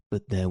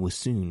 but there were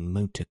soon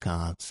motor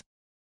cars,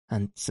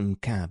 hansom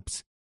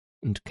cabs,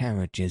 and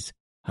carriages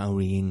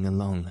hurrying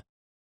along,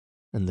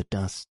 and the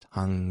dust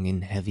hung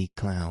in heavy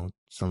clouds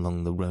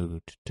along the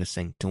road to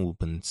St.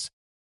 Albans.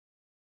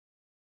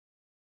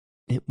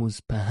 It was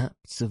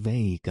perhaps a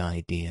vague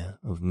idea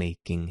of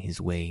making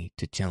his way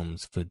to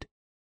Chelmsford,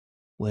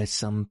 where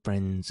some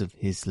friends of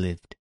his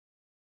lived,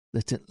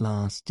 that at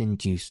last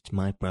induced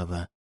my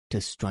brother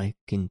to strike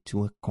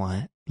into a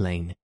quiet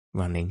lane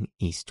running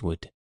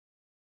eastward.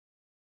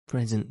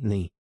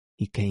 Presently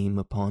he came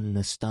upon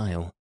a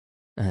stile,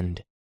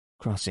 and,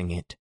 crossing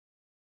it,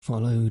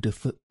 followed a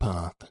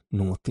footpath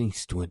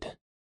northeastward.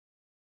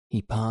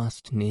 He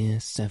passed near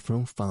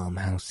several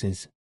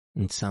farmhouses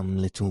and some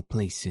little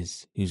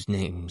places whose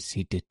names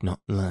he did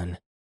not learn.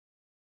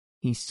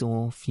 He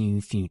saw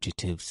few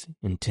fugitives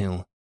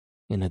until,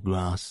 in a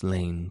grass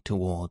lane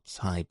towards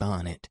High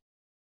Barnet,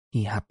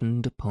 he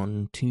happened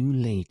upon 2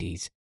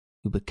 ladies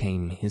who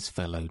became his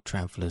fellow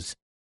travellers.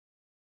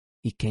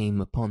 He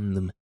came upon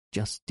them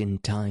just in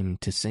time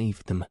to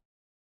save them.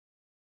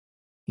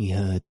 He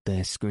heard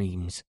their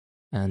screams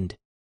and,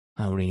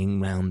 hurrying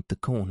round the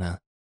corner,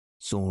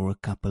 saw a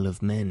couple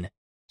of men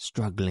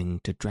struggling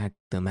to drag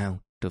them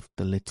out of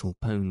the little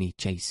pony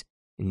chaise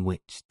in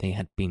which they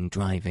had been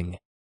driving,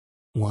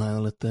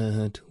 while a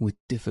third with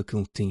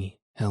difficulty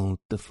held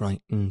the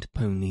frightened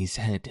pony's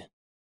head.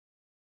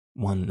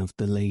 One of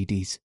the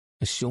ladies,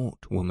 a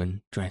short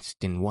woman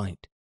dressed in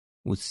white,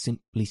 was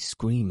simply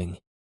screaming.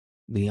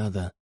 The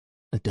other,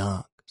 a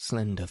dark,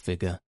 slender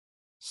figure,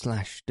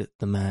 slashed at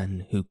the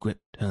man who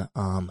gripped her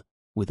arm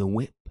with a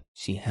whip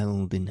she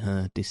held in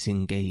her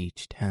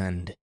disengaged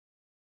hand.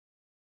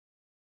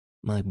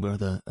 My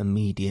brother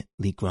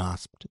immediately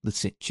grasped the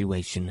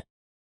situation,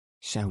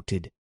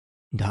 shouted,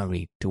 and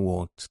hurried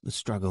towards the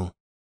struggle.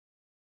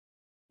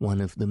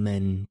 One of the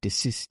men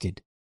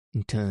desisted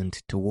and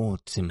turned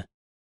towards him,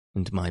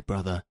 and my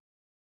brother,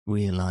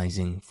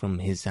 realizing from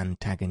his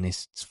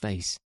antagonist's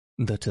face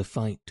that a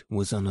fight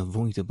was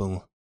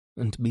unavoidable,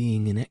 and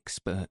being an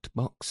expert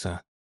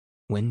boxer,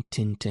 went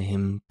into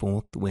him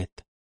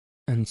forthwith,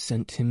 and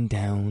sent him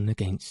down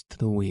against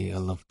the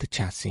wheel of the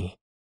chassis.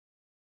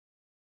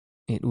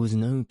 It was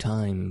no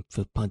time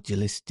for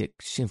pugilistic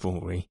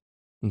chivalry,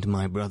 and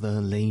my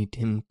brother laid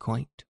him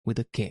quite with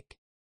a kick,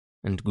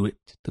 and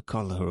gripped the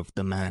collar of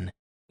the man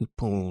who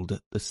pulled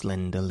at the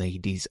slender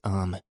lady's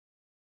arm.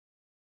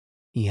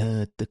 He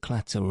heard the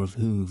clatter of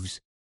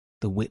hooves,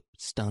 the whip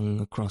stung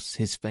across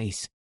his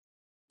face.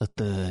 A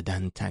third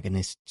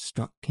antagonist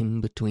struck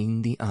him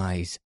between the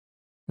eyes,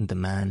 and the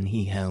man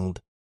he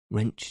held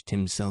wrenched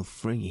himself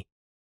free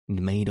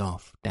and made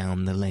off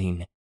down the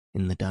lane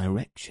in the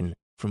direction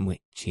from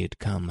which he had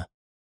come.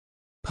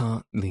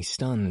 Partly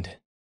stunned,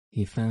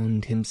 he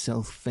found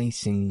himself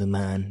facing the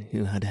man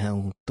who had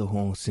held the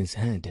horse's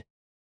head,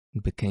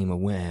 and became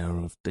aware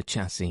of the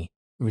chassis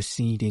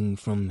receding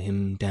from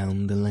him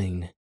down the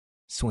lane,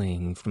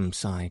 swaying from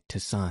side to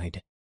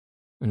side,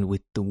 and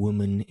with the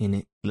woman in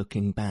it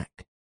looking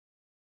back.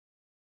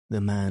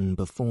 The man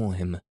before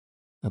him,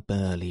 a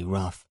burly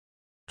rough,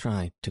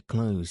 tried to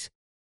close,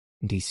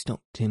 and he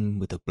stopped him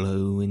with a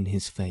blow in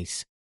his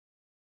face.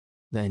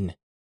 Then,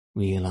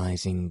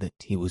 realizing that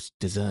he was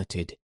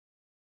deserted,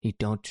 he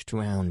dodged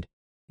round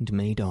and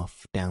made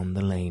off down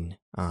the lane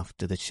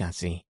after the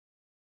chassis,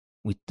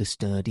 with the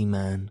sturdy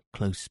man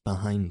close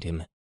behind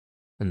him,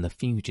 and the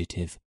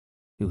fugitive,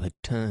 who had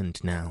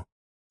turned now,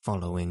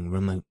 following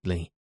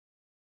remotely.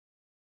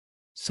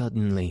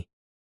 Suddenly,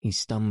 he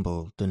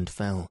stumbled and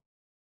fell.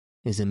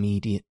 His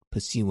immediate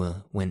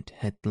pursuer went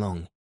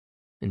headlong,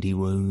 and he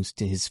rose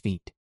to his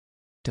feet,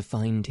 to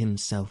find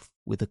himself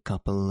with a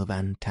couple of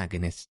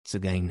antagonists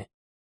again.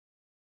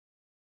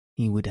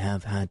 He would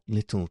have had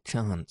little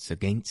chance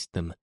against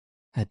them,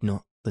 had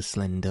not the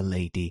slender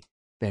lady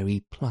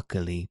very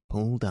pluckily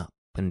pulled up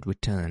and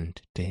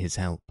returned to his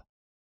help.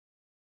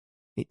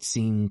 It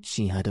seemed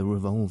she had a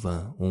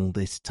revolver all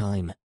this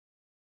time,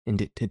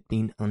 and it had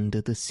been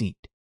under the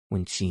seat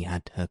when she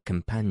and her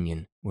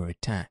companion were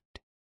attacked.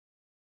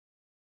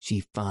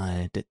 She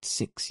fired at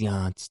 6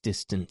 yards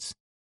distance,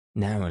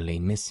 narrowly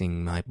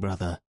missing my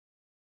brother.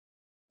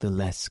 The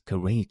less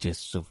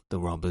courageous of the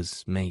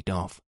robbers made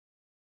off,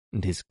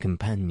 and his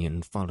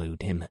companion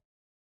followed him,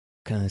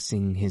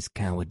 cursing his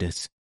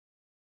cowardice.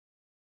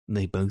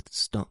 They both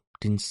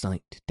stopped in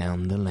sight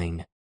down the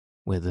lane,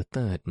 where the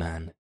third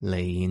man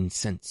lay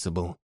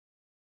insensible.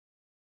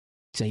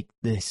 "Take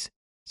this,"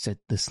 said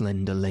the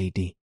slender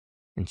lady,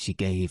 and she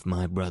gave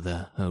my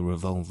brother her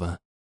revolver.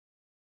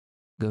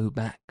 "Go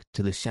back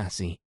to the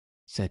chassis,"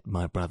 said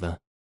my brother,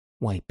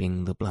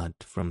 wiping the blood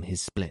from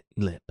his split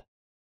lip.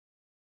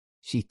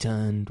 She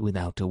turned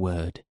without a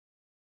word.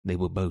 They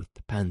were both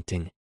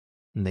panting,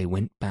 and they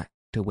went back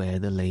to where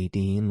the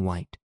lady in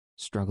white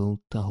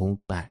struggled to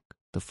hold back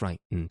the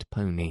frightened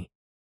pony.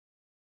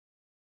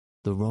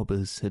 The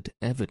robbers had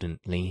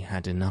evidently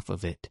had enough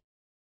of it.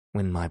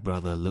 When my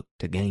brother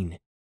looked again,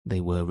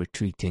 they were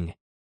retreating.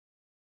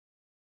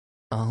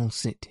 "I'll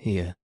sit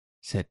here,"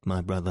 said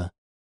my brother,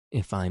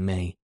 "if I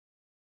may,"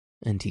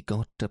 and he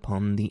got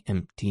upon the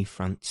empty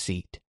front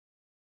seat.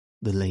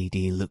 The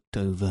lady looked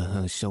over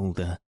her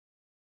shoulder.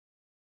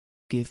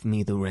 "Give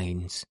me the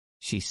reins,"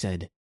 she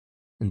said,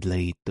 and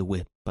laid the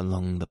whip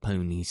along the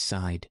pony's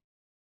side.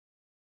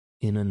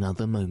 In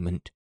another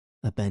moment,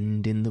 a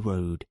bend in the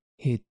road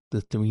hid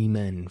the 3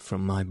 men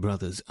from my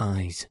brother's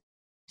eyes,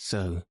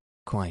 so,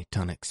 quite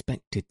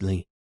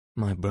unexpectedly,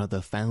 my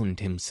brother found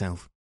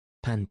himself,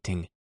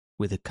 panting,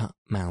 with a cut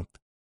mouth,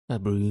 a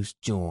bruised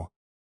jaw,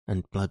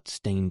 and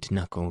blood-stained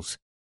knuckles,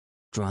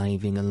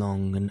 driving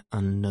along an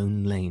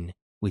unknown lane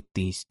with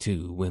these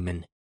 2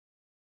 women.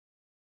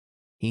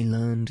 He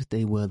learned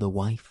they were the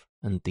wife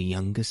and the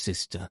younger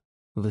sister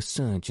of a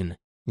surgeon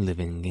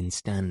living in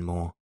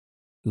Stanmore,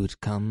 who had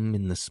come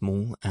in the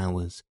small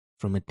hours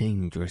from a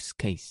dangerous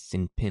case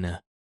in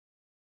Pinner,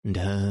 and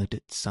heard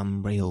at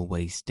some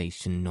railway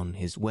station on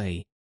his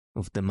way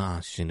of the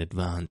Martian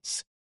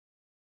advance.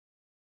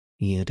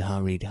 He had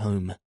hurried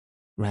home,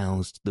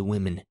 roused the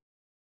women.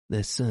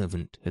 Their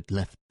servant had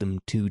left them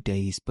 2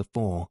 days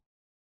before,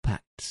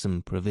 packed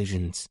some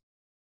provisions,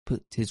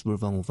 put his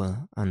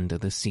revolver under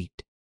the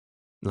seat,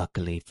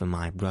 luckily for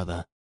my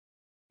brother,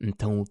 and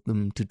told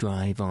them to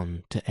drive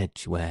on to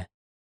Edgware,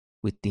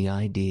 with the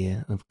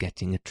idea of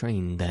getting a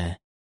train there.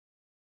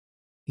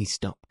 He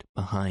stopped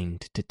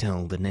behind to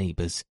tell the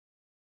neighbours.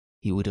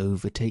 He would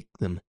overtake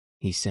them,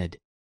 he said,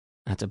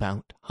 at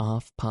about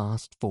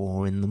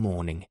 4:30 in the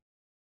morning,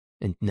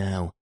 and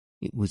now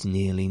it was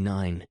nearly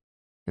 9,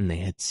 and they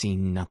had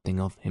seen nothing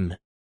of him.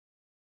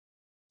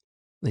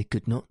 They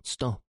could not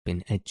stop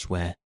in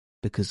Edgware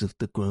because of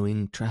the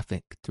growing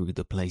traffic through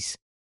the place,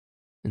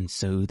 and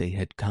so they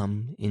had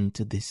come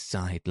into this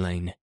side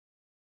lane.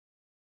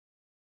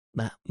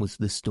 That was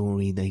the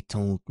story they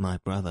told my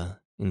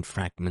brother in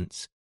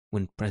fragments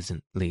when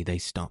presently they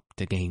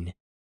stopped again,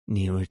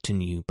 nearer to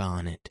New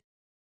Barnet.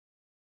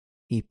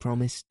 He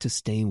promised to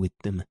stay with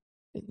them,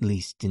 at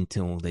least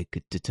until they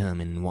could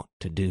determine what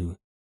to do,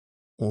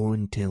 or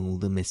until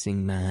the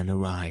missing man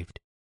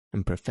arrived,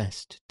 and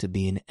professed to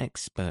be an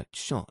expert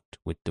shot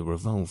with the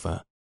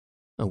revolver,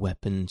 a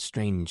weapon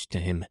strange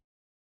to him,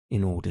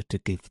 in order to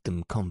give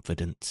them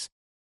confidence.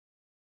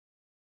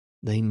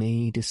 They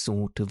made a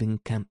sort of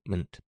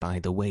encampment by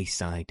the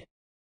wayside,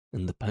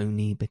 and the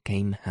pony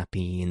became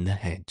happy in the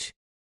hedge.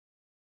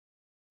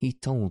 He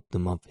told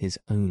them of his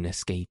own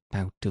escape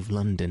out of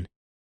London,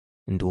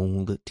 and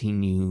all that he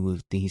knew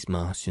of these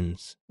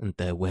Martians and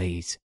their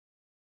ways.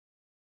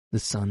 The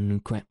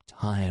sun crept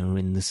higher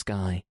in the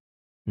sky,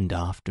 and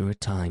after a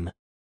time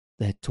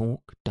their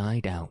talk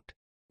died out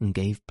and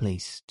gave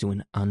place to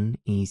an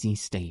uneasy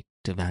state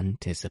of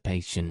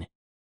anticipation.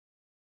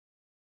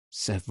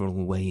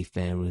 Several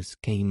wayfarers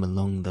came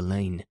along the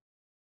lane,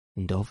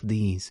 and of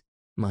these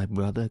my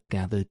brother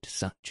gathered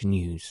such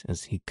news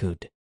as he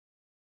could.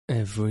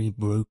 Every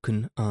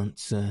broken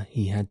answer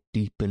he had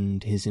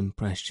deepened his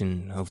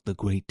impression of the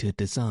greater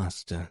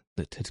disaster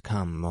that had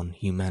come on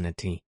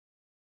humanity,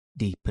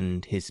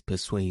 deepened his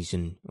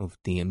persuasion of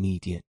the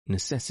immediate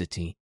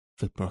necessity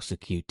for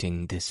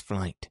prosecuting this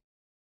flight.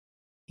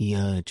 He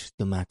urged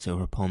the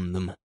matter upon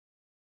them.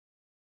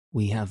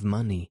 "We have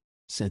money,"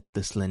 said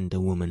the slender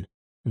woman,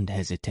 and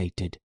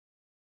hesitated.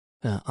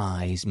 Her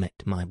eyes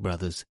met my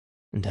brother's,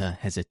 and her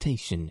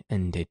hesitation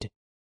ended.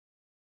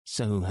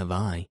 "So have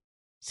I,"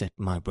 said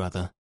my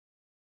brother.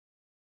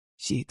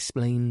 She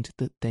explained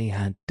that they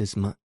had as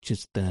much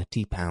as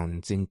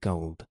 £30 in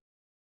gold,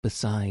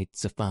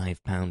 besides a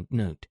 £5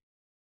 note,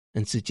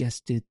 and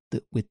suggested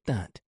that with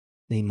that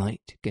they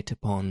might get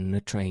upon a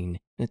train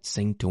at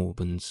St.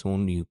 Albans or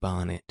New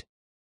Barnet.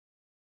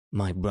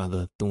 My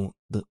brother thought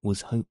that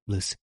was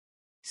hopeless,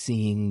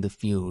 seeing the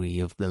fury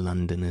of the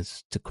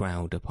Londoners to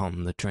crowd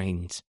upon the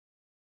trains,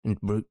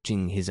 and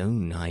broaching his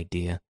own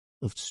idea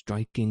of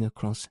striking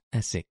across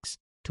Essex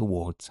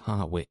towards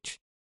Harwich,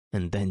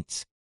 and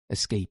thence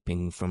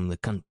escaping from the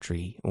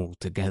country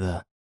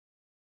altogether.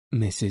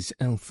 Mrs.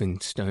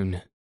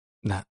 Elphinstone,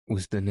 that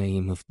was the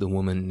name of the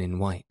woman in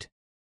white,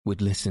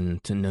 would listen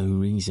to no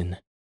reason,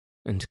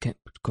 and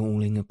kept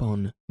calling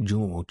upon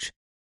George,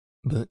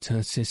 but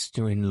her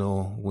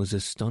sister-in-law was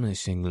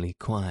astonishingly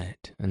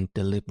quiet and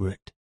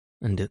deliberate,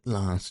 and at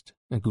last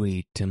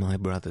agreed to my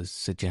brother's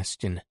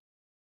suggestion.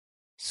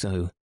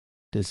 So,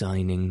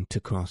 designing to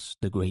cross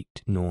the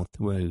Great North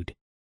Road,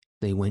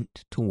 they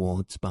went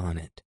towards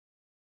Barnet,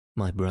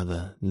 my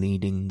brother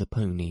leading the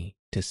pony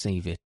to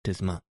save it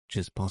as much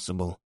as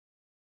possible.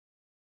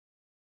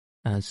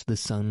 As the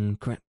sun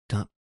crept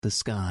up the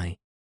sky,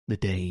 the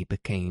day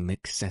became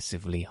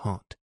excessively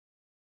hot,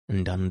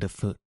 and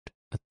underfoot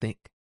a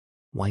thick,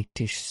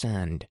 whitish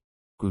sand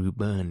grew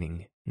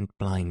burning and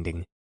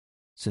blinding,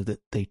 so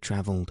that they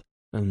travelled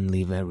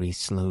only very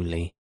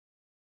slowly.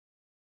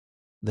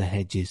 The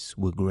hedges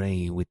were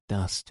grey with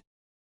dust,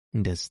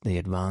 and as they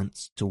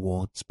advanced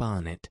towards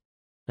Barnet,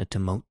 a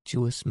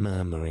tumultuous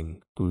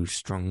murmuring grew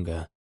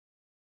stronger.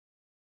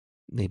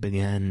 They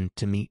began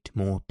to meet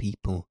more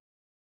people.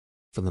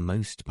 For the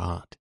most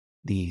part,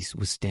 these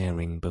were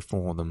staring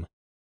before them,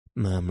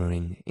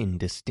 murmuring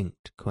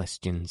indistinct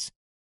questions,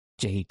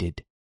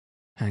 jaded,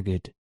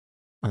 haggard,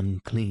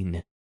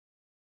 unclean.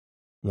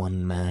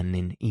 One man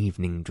in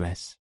evening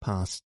dress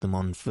passed them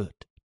on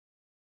foot,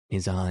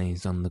 his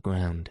eyes on the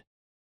ground.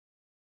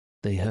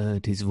 They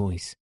heard his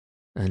voice,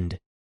 and,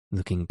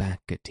 looking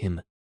back at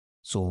him,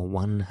 saw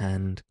one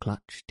hand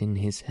clutched in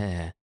his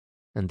hair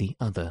and the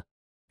other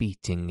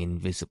beating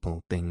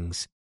invisible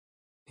things.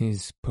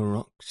 His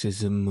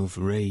paroxysm of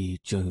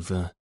rage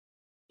over,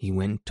 he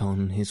went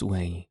on his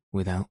way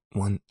without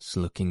once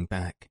looking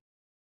back.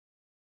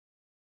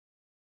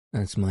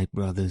 As my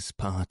brother's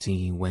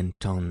party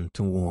went on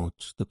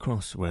towards the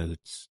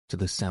crossroads to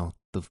the south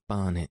of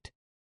Barnet,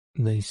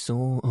 they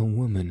saw a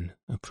woman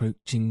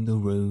approaching the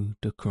road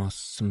across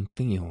some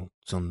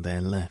fields on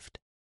their left,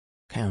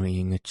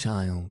 carrying a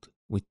child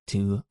with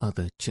 2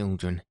 other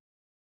children,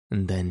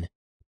 and then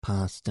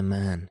passed a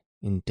man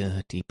in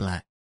dirty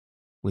black,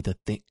 with a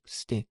thick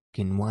stick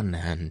in one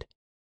hand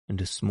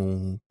and a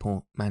small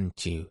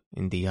portmanteau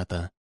in the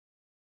other.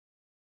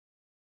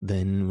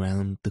 Then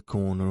round the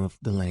corner of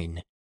the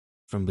lane,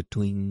 from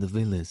between the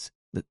villas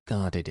that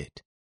guarded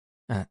it,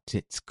 at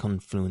its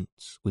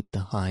confluence with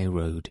the high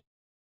road,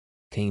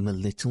 came a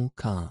little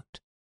cart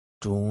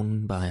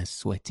drawn by a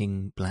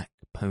sweating black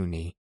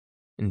pony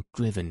and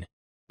driven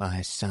by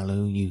a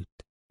sallow youth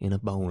in a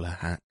bowler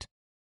hat,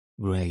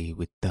 grey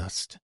with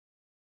dust.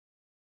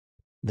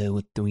 There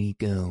were 3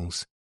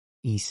 girls,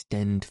 East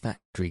End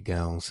factory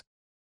girls,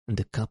 and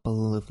a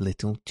couple of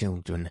little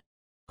children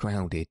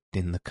crowded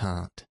in the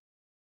cart.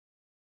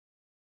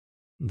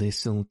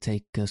 "This'll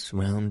take us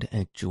round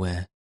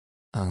Edgware?"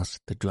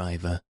 asked the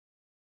driver,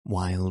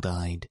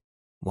 wild-eyed,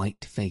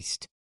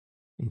 white-faced,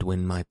 and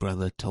when my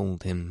brother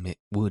told him it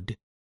would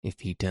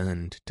if he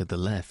turned to the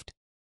left,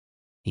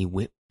 he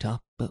whipped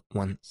up at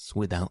once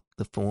without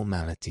the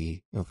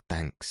formality of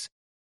thanks.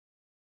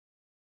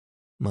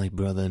 My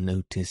brother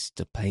noticed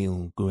a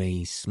pale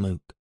grey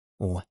smoke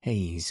or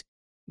haze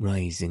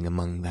rising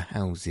among the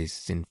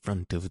houses in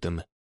front of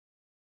them,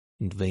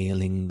 and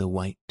veiling the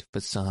white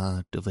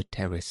facade of a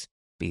terrace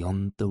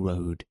beyond the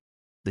road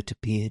that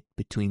appeared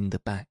between the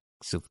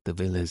backs of the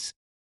villas.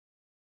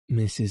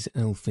 Mrs.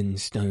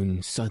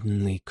 Elphinstone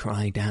suddenly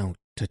cried out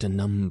at a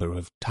number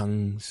of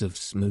tongues of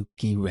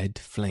smoky red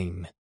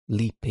flame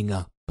leaping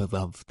up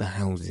above the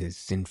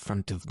houses in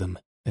front of them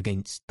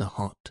against the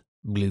hot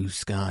blue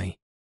sky.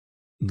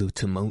 The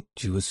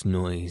tumultuous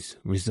noise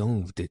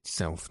resolved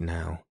itself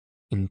now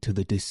into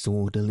the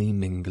disorderly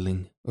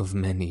mingling of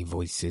many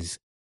voices,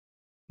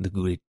 the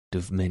grid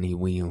of many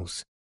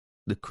wheels,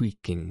 the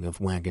creaking of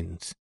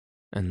wagons,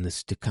 and the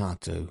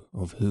staccato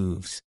of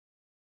hoofs.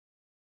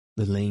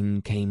 The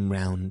lane came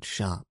round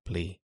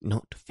sharply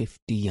not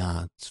 50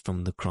 yards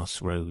from the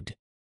cross-road.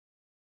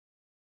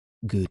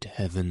 "Good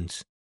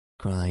heavens!"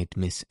 cried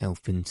Miss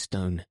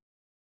Elphinstone.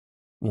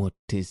 "What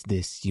is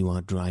this you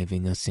are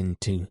driving us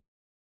into?"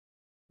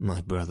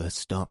 My brother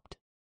stopped.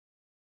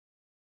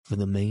 For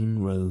the main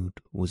road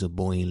was a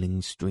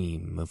boiling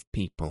stream of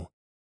people,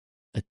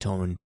 a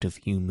torrent of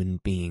human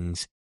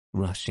beings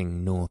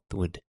rushing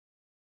northward,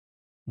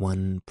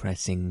 one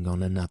pressing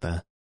on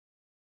another.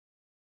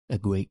 A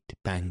great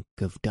bank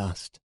of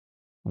dust,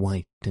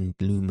 white and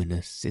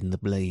luminous in the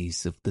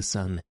blaze of the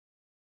sun,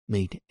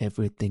 made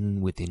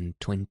everything within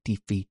 20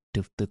 feet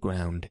of the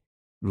ground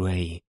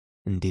grey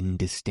and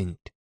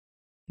indistinct,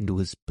 and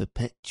was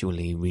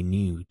perpetually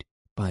renewed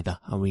by the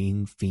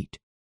hurrying feet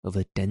of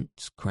a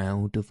dense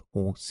crowd of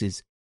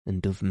horses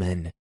and of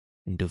men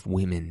and of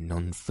women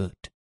on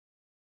foot,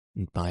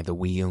 and by the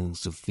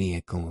wheels of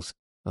vehicles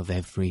of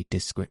every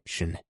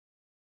description.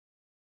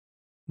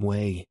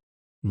 "Way!"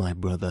 my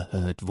brother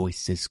heard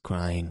voices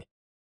crying.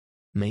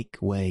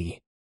 "Make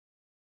way!"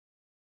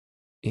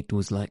 It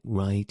was like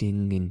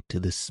riding into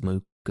the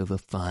smoke of a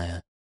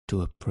fire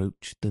to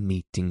approach the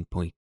meeting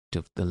point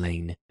of the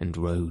lane and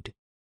road.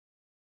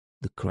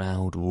 The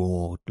crowd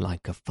roared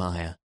like a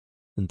fire,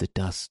 and the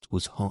dust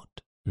was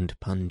hot and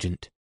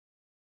pungent,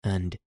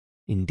 and,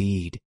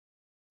 indeed,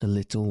 a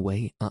little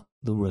way up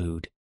the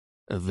road,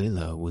 a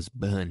villa was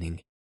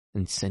burning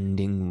and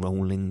sending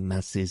rolling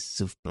masses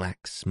of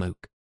black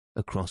smoke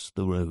across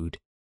the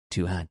road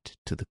to add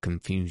to the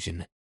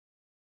confusion.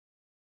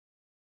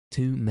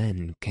 2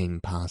 men came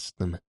past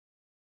them,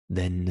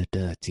 then a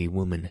dirty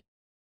woman,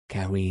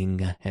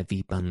 carrying a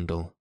heavy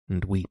bundle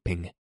and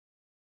weeping.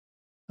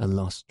 A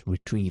lost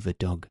retriever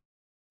dog,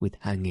 with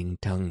hanging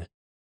tongue,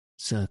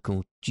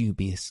 circled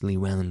dubiously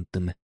round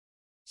them,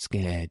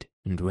 scared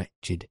and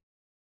wretched,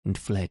 and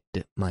fled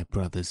at my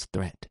brother's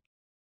threat.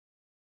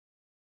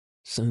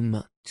 So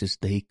much as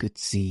they could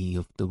see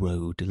of the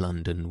road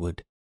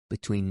Londonward,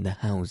 between the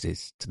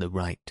houses to the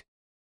right,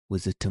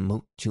 was a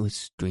tumultuous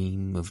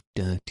stream of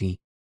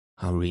dirty,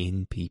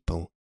 hurrying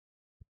people,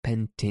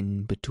 pent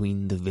in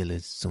between the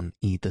villas on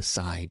either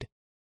side.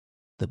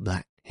 The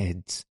black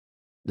heads,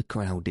 the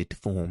crowded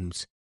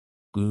forms,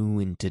 grew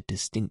into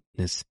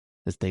distinctness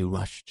as they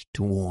rushed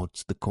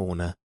towards the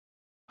corner,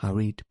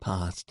 hurried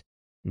past,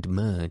 and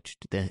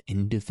merged their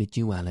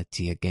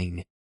individuality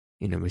again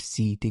in a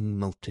receding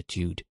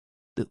multitude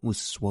that was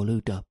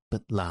swallowed up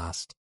at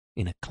last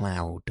in a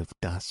cloud of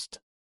dust.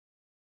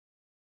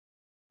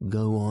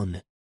 Go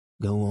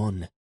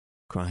on,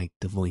 cried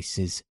the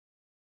voices.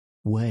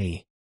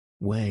 Way,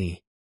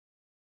 way.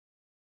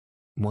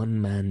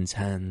 One man's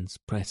hands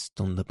pressed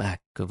on the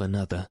back of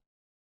another.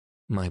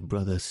 My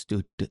brother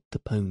stood at the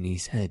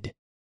pony's head.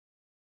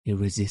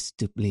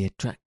 Irresistibly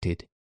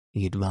attracted,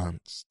 he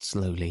advanced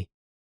slowly,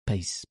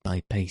 pace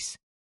by pace,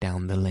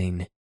 down the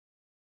lane.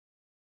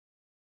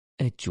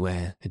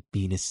 Edgware had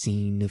been a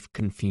scene of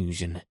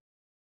confusion,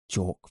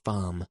 Chalk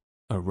Farm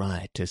a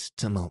riotous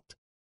tumult,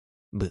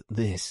 but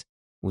this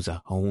was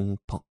a whole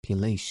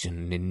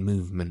population in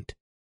movement.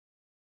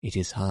 It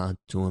is hard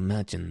to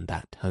imagine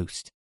that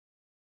host.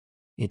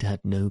 It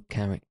had no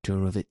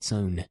character of its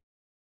own.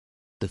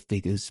 The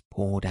figures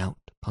poured out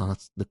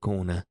past the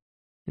corner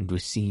and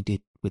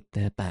receded with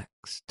their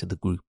backs to the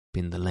group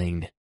in the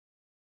lane.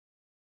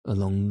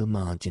 Along the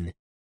margin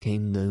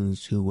came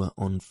those who were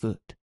on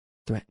foot,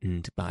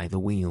 threatened by the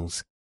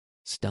wheels,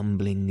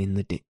 stumbling in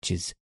the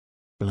ditches,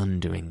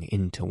 blundering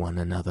into one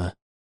another.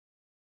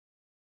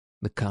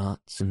 The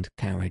carts and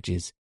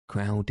carriages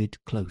crowded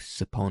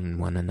close upon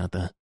one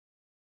another,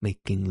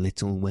 making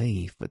little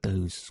way for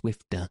those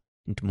swifter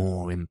and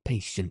more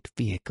impatient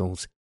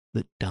vehicles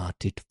that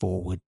darted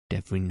forward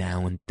every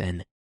now and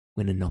then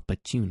when an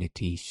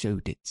opportunity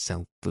showed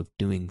itself of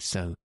doing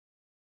so,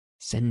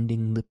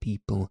 sending the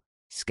people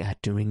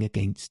scattering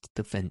against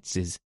the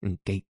fences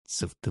and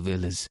gates of the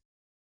villas.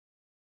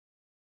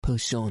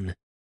 "Push on,"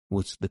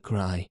 was the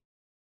cry.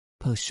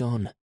 "Push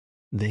on,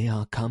 they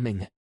are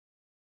coming."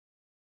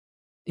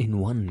 In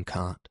one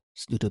cart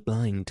stood a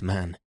blind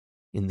man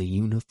in the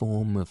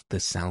uniform of the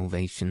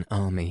Salvation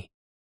Army,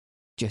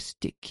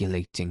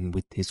 gesticulating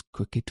with his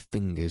crooked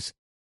fingers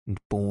and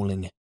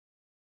bawling,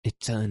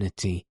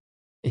 "Eternity,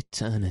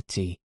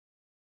 eternity."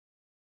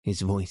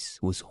 His voice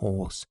was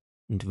hoarse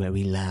and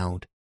very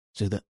loud,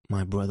 so that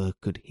my brother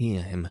could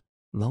hear him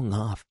long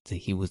after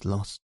he was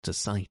lost to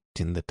sight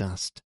in the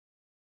dust.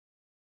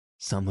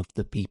 Some of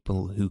the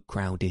people who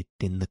crowded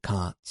in the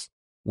carts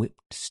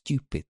whipped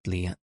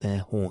stupidly at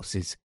their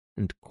horses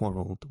and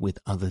quarrelled with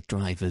other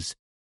drivers.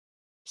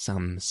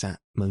 Some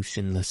sat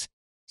motionless,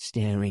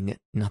 staring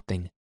at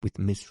nothing with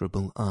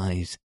miserable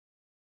eyes.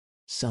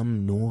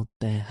 Some gnawed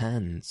their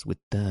hands with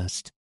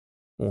thirst,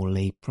 or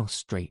lay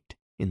prostrate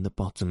in the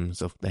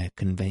bottoms of their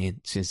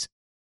conveyances.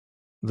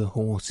 The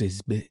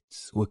horses'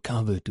 bits were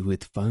covered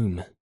with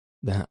foam,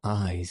 their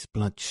eyes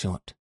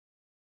bloodshot.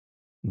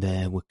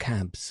 There were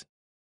cabs,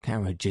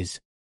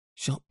 carriages,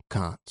 shop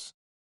carts,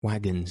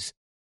 wagons,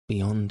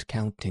 beyond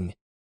counting,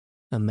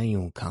 a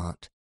mail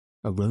cart,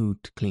 a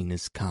road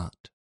cleaner's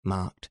cart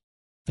marked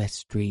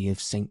Vestry of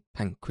St.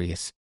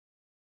 Pancras,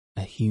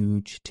 a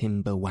huge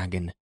timber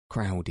wagon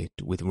crowded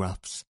with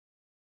roughs.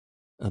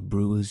 A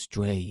brewer's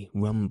dray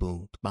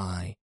rumbled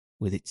by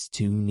with its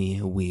two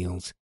near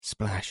wheels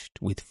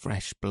splashed with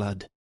fresh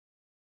blood.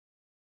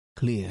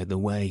 "Clear the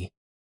way,"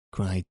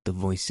 cried the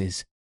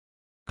voices.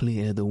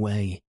 "Clear the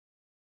way."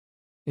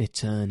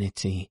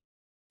 "Eternity,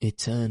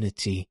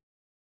 eternity,"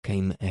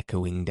 came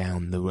echoing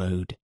down the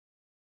road.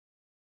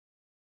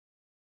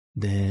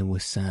 There were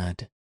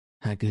sad,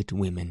 haggard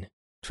women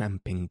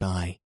tramping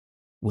by,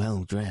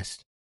 well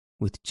dressed,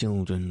 with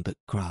children that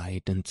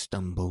cried and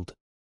stumbled,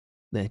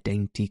 their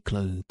dainty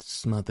clothes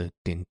smothered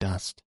in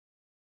dust,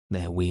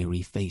 their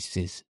weary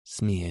faces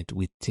smeared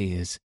with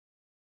tears.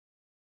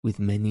 With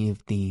many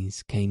of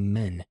these came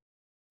men,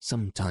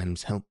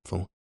 sometimes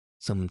helpful,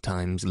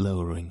 sometimes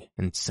lowering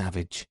and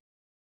savage.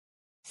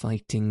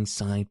 Fighting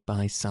side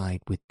by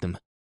side with them,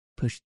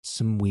 pushed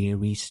some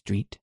weary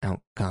street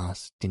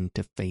outcast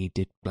into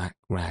faded black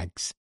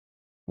rags,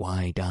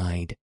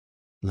 wide-eyed,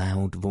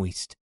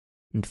 loud-voiced,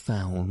 and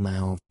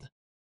foul-mouthed.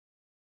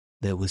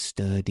 There were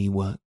sturdy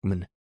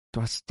workmen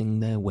thrusting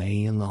their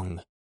way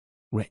along,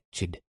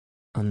 wretched,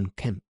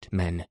 unkempt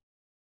men,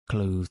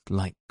 clothed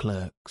like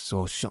clerks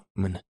or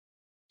shopmen,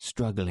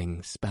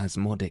 struggling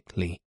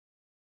spasmodically,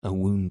 a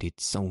wounded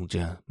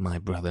soldier, my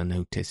brother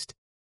noticed,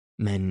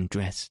 men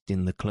dressed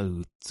in the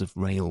clothes of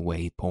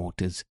railway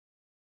porters,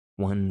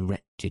 one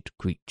wretched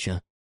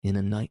creature in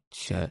a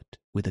nightshirt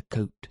with a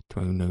coat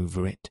thrown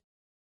over it.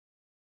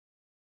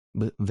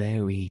 But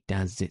varied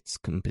as its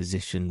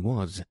composition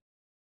was,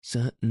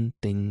 certain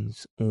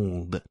things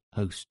all that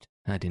host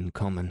had in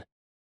common.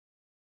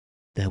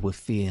 There were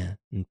fear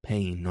and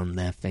pain on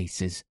their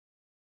faces,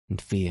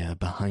 and fear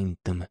behind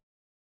them.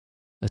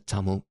 A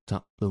tumult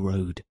up the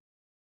road,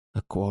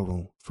 a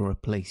quarrel for a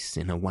place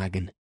in a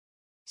wagon,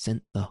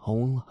 sent the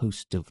whole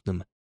host of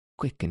them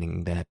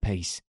quickening their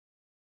pace.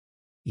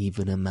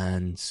 Even a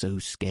man so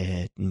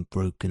scared and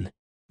broken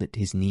that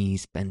his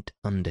knees bent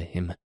under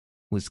him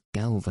was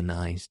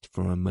galvanized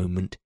for a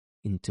moment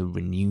into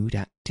renewed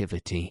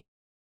activity.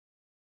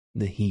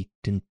 The heat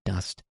and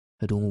dust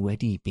had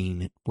already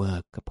been at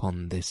work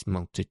upon this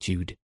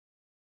multitude.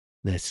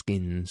 Their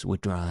skins were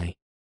dry,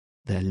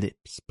 their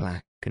lips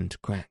black and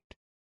cracked.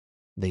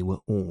 They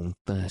were all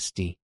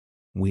thirsty,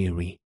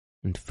 weary,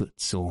 and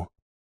footsore,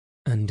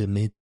 and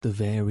amid the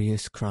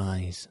various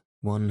cries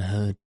one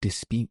heard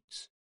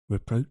disputes,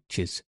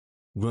 reproaches,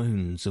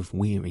 groans of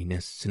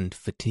weariness and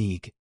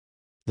fatigue.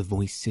 The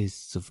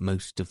voices of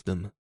most of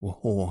them were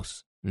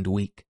hoarse and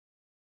weak.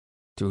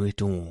 Through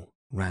it all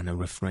ran a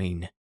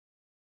refrain.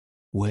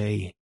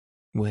 "Way,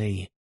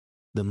 way,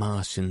 the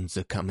Martians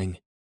are coming."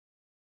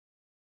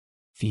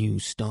 Few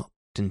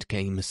stopped and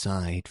came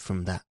aside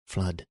from that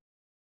flood.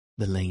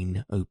 The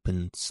lane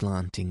opened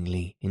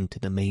slantingly into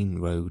the main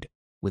road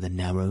with a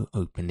narrow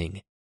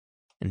opening,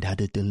 and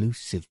had a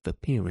delusive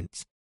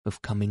appearance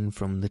of coming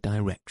from the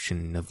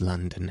direction of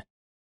London.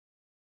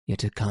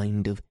 Yet a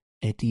kind of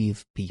eddy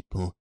of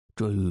people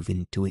drove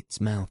into its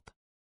mouth,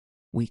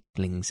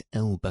 weaklings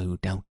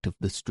elbowed out of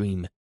the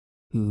stream,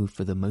 who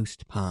for the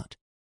most part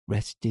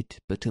rested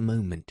but a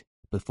moment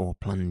before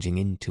plunging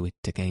into it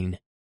again.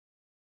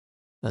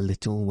 A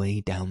little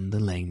way down the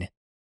lane,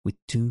 with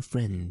two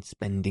friends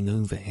bending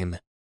over him,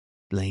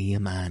 lay a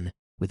man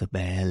with a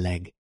bare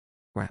leg,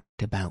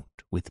 wrapped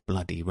about with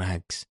bloody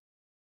rags.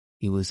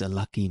 He was a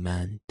lucky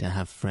man to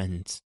have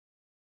friends.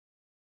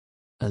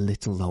 A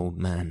little old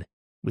man,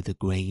 with a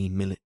grey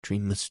military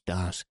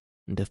moustache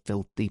and a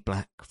filthy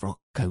black frock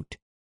coat,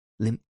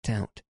 limped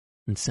out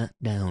and sat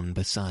down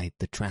beside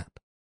the trap,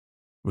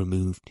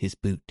 removed his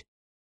boot,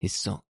 his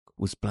sock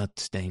was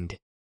blood-stained,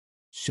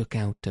 shook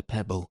out a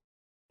pebble,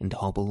 and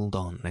hobbled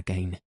on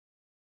again.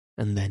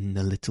 And then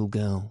the little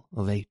girl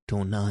of 8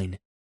 or 9,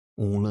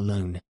 all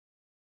alone,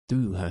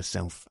 threw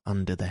herself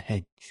under the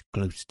hedge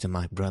close to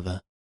my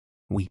brother,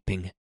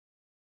 weeping.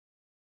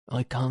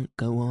 "I can't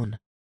go on,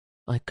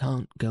 I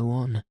can't go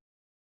on."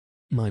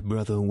 My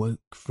brother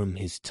woke from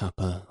his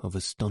tupper of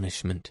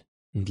astonishment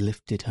and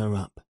lifted her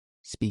up,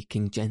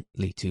 speaking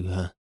gently to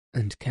her,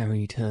 and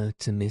carried her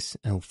to Miss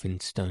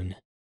Elphinstone.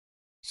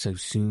 So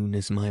soon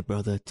as my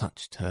brother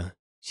touched her,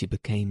 she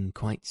became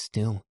quite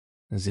still,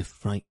 as if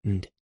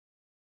frightened.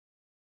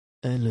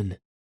 "Ellen,"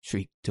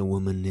 shrieked a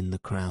woman in the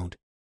crowd,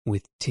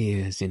 with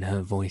tears in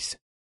her voice.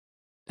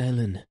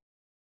 "Ellen,"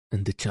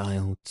 and the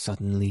child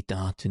suddenly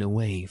darted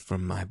away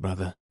from my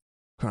brother,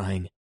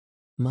 crying,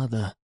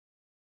 "Mother."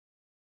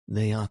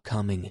 "They are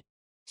coming,"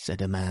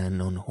 said a man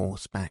on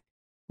horseback,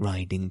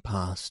 riding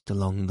past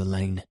along the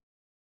lane.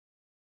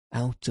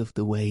 "Out of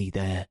the way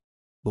there,"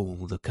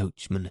 bawled the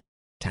coachman,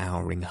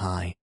 towering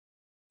high,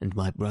 and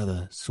my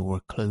brother saw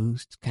a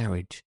closed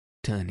carriage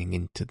turning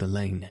into the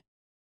lane.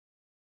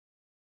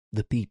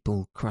 The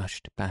people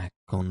crushed back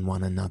on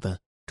one another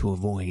to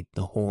avoid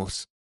the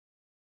horse.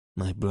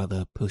 My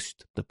brother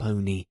pushed the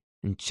pony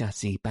and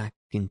chassis back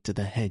into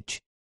the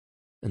hedge,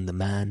 and the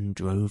man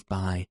drove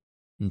by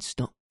and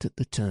stopped at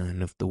the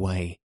turn of the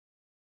way.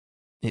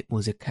 It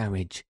was a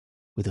carriage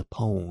with a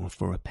pole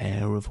for a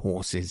pair of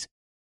horses,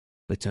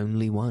 but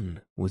only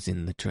one was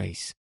in the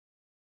trace.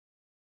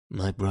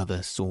 My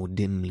brother saw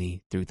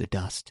dimly through the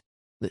dust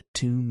that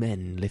two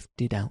men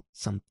lifted out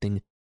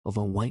something of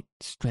a white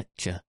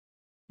stretcher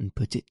and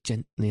put it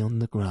gently on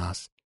the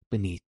grass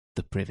beneath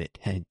the privet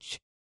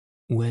hedge.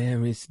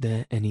 "Where is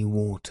there any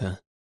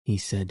water?" he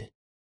said.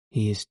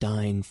 "He is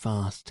dying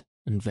fast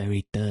and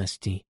very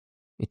thirsty.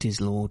 It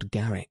is Lord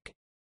Garrick."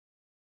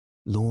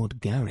 "Lord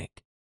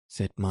Garrick,"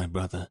 said my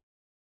brother,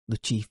 "the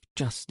Chief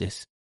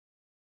Justice."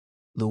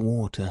 "The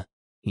water,"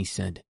 he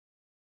said.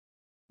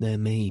 "There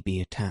may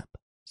be a tap,"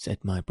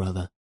 said my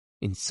brother,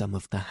 "in some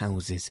of the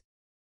houses.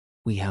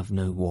 We have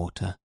no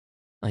water.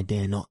 I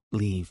dare not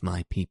leave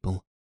my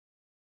people."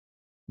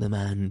 The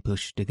man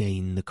pushed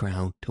again the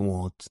crowd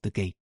towards the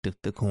gate of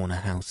the corner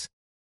house.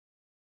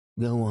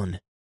 "Go on,"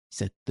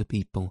 said the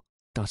people,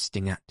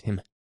 thrusting at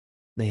him.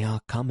 "They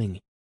are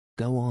coming.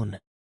 Go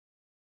on."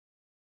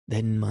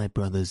 Then my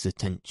brother's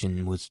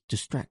attention was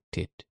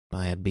distracted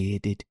by a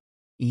bearded,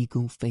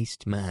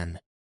 eagle-faced man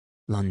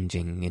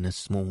lunging in a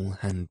small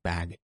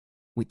handbag,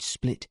 which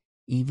split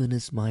even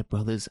as my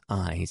brother's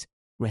eyes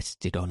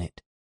rested on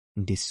it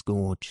and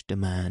disgorged a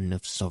man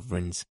of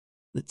sovereigns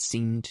that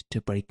seemed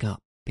to break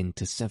up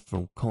into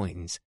several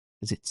coins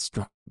as it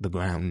struck the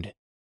ground.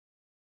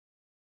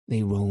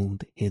 They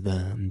rolled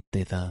hither and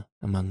thither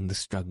among the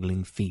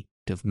struggling feet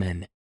of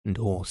men and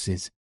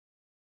horses.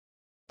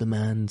 The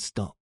man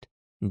stopped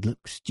and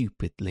looked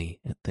stupidly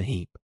at the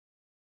heap,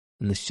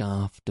 and the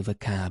shaft of a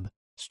cab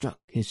struck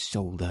his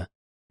shoulder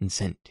and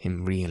sent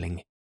him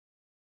reeling.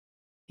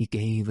 He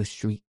gave a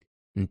shriek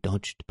and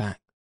dodged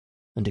back,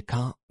 and a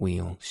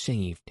cartwheel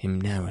shaved him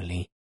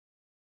narrowly.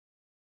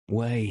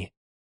 "Way!"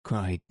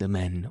 cried the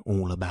men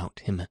all about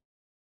him.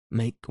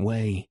 "Make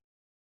way!"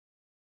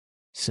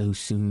 So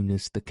soon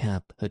as the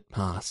cab had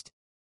passed,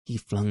 he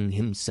flung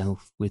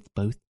himself with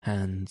both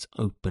hands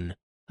open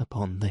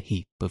upon the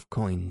heap of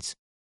coins,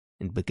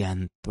 and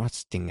began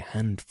thrusting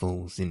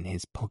handfuls in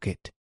his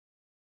pocket.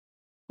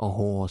 A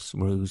horse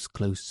rose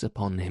close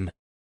upon him,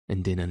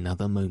 and in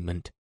another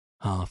moment,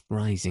 half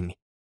rising,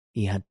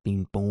 he had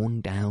been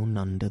borne down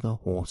under the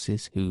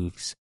horse's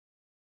hoofs.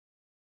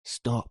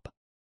 "Stop!"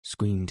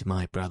 screamed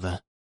my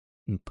brother,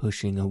 and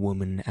pushing a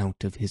woman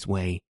out of his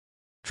way,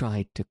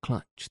 tried to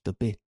clutch the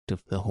bit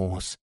of the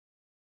horse.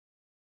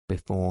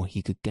 Before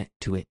he could get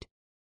to it,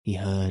 he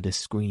heard a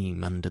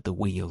scream under the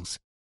wheels,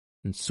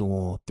 and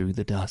saw through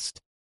the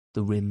dust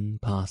the rim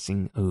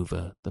passing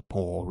over the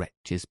poor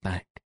wretch's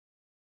back.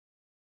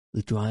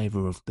 The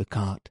driver of the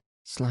cart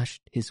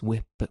slashed his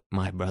whip at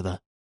my brother,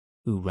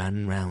 who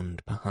ran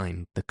round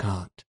behind the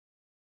cart.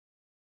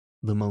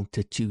 The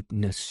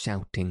multitudinous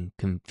shouting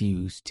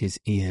confused his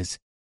ears.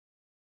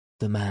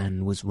 The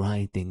man was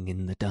writhing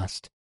in the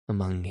dust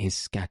among his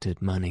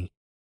scattered money,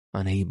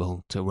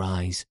 unable to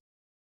rise,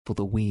 for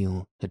the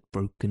wheel had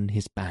broken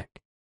his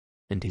back,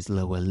 and his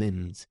lower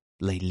limbs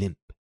lay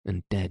limp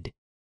and dead.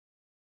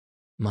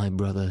 My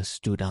brother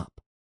stood up,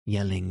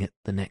 yelling at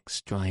the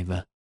next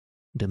driver,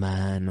 and a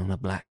man on a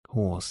black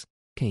horse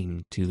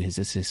came to his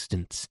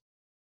assistance.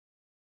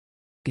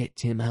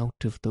 "Get him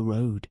out of the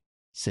road,"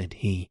 said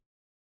he,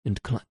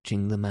 and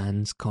clutching the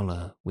man's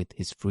collar with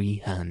his free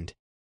hand,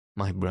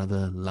 my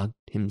brother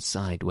lugged him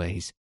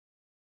sideways,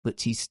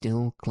 but he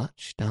still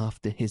clutched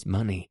after his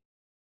money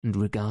and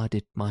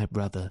regarded my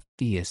brother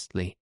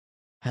fiercely,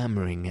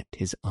 hammering at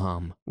his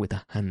arm with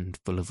a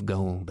handful of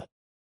gold.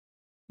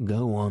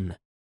 "Go on,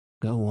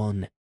 go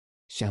on,"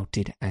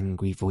 shouted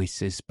angry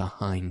voices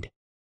behind.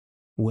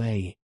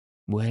 "Way,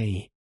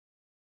 way."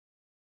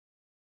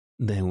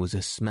 There was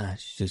a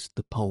smash as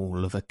the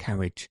pole of a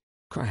carriage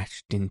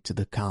crashed into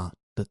the cart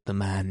that the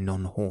man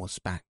on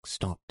horseback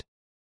stopped.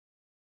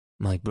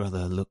 My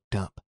brother looked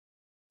up,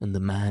 and the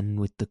man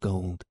with the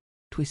gold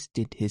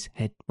twisted his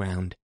head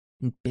round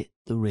and bit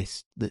the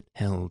wrist that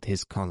held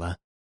his collar.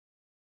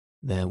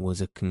 There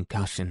was a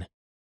concussion,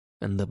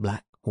 and the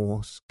black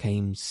horse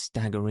came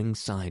staggering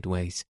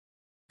sideways,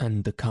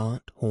 and the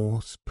cart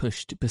horse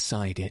pushed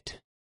beside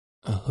it.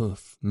 A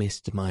hoof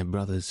missed my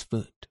brother's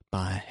foot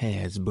by a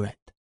hair's breadth.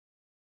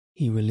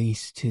 He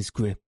released his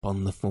grip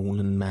on the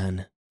fallen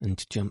man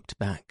and jumped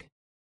back.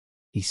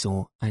 He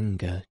saw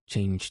anger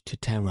change to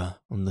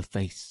terror on the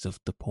face of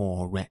the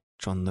poor wretch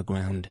on the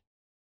ground,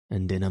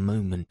 and in a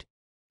moment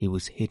he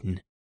was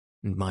hidden,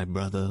 and my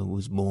brother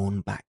was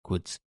borne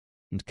backwards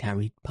and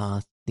carried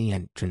past the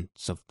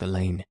entrance of the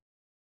lane,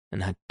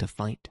 and had to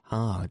fight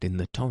hard in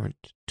the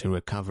torrent to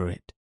recover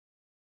it.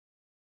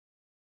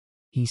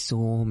 he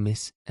saw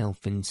Miss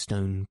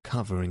Elphinstone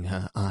covering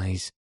her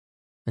eyes,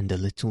 and a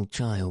little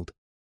child,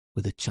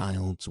 with a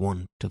child's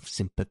want of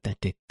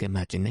sympathetic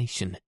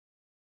imagination,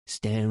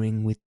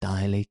 staring with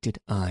dilated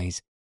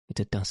eyes at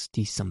a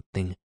dusty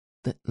something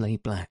that lay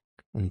black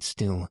and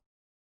still,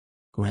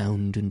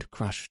 ground and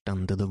crushed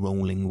under the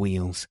rolling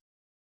wheels.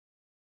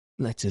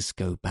 "Let us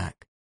go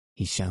back,"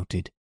 he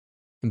shouted,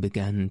 and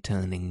began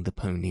turning the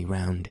pony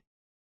round.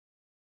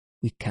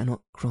 "We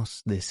cannot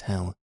cross this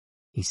hell,"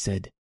 he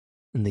said,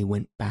 and they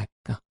went back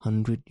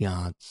 100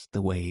 yards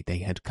the way they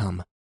had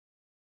come,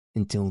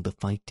 until the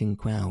fighting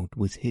crowd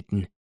was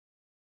hidden.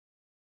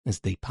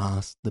 As they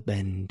passed the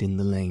bend in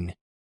the lane,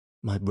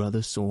 my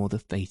brother saw the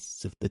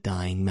face of the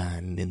dying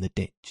man in the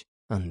ditch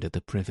under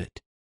the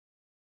privet,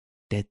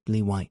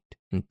 deadly white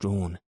and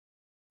drawn,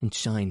 and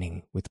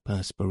shining with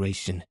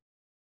perspiration.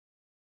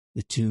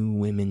 The 2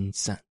 women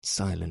sat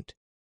silent,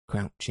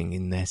 crouching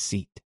in their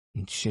seat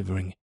and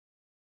shivering.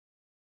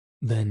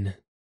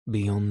 Then,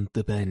 beyond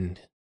the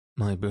bend,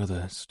 my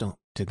brother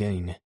stopped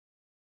again.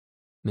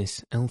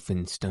 Miss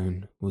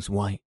Elphinstone was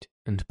white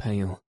and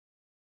pale,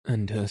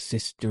 and her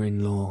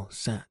sister-in-law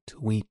sat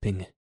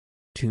weeping,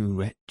 too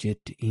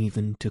wretched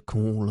even to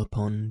call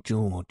upon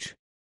George.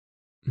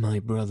 My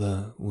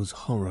brother was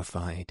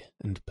horrified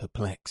and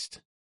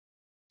perplexed.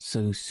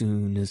 So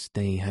soon as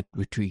they had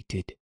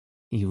retreated,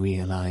 he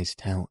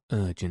realized how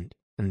urgent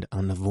and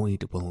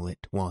unavoidable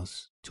it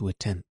was to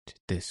attempt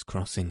this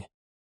crossing.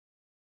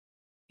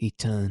 He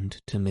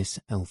turned to Miss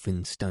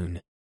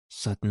Elphinstone,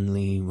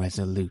 suddenly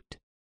resolute.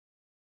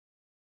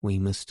 "We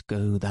must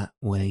go that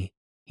way,"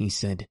 he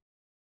said,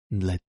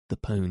 and led the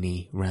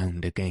pony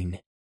round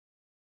again.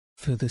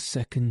 For the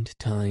second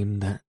time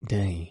that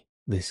day,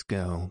 this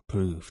girl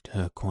proved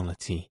her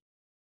quality.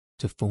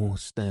 To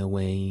force their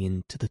way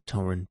into the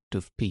torrent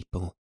of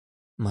people,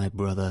 my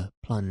brother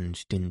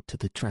plunged into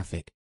the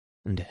traffic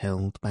and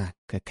held back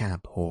a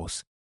cab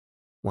horse,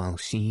 while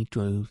she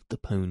drove the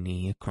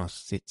pony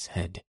across its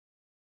head.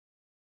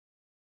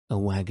 A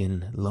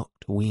wagon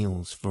locked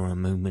wheels for a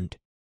moment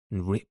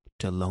and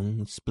ripped a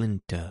long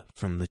splinter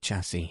from the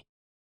chassis.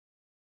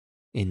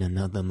 In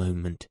another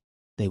moment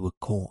they were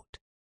caught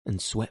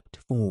and swept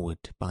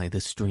forward by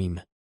the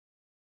stream.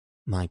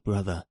 My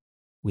brother,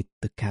 with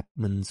the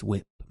cabman's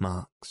whip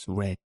marks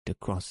red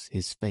across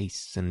his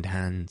face and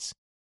hands,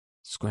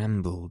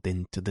 scrambled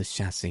into the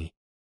chassis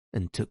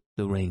and took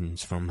the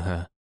reins from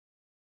her.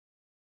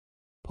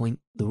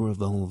 "Point the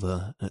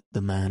revolver at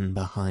the man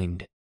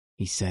behind,"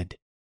 he said,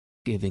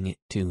 giving it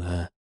to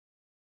her.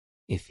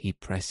 "If he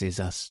presses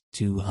us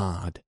too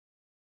hard,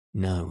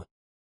 no,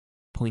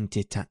 point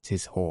it at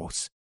his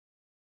horse."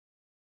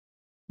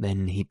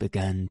 Then he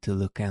began to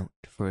look out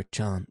for a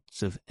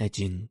chance of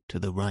edging to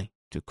the right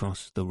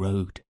across the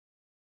road.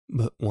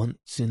 But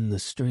once in the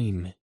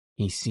stream,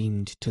 he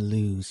seemed to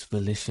lose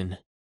volition,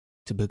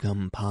 to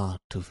become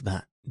part of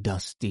that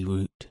dusty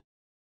route.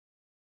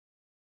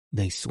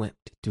 They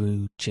swept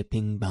through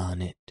Chipping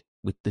Barnet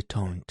with the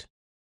torrent.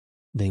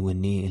 They were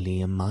nearly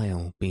a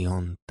mile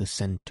beyond the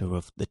centre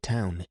of the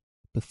town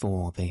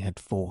before they had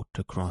fought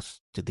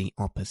across to the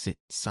opposite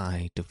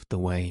side of the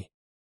way.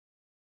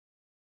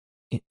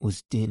 It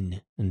was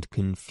din and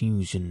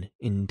confusion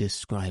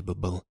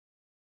indescribable,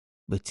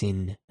 but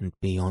in and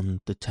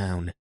beyond the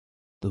town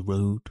the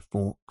road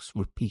forks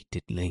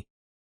repeatedly,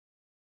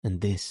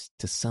 and this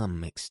to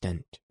some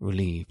extent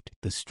relieved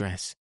the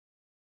stress.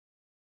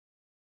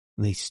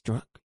 They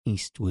struck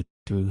eastward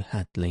through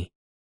Hadley,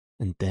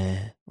 and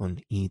there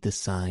on either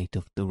side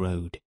of the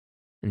road,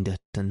 and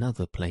at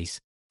another place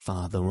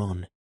farther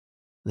on,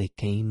 they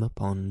came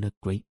upon a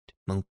great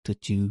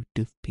multitude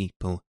of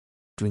people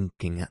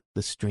drinking at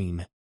the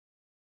stream,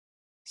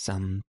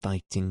 some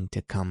fighting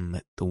to come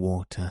at the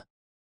water.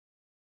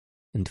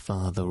 And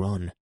farther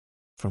on,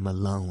 from a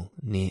lull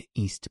near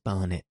East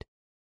Barnet,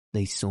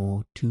 they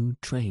saw 2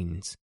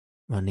 trains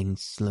running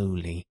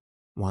slowly,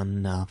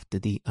 one after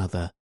the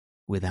other,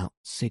 without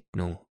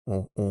signal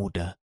or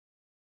order.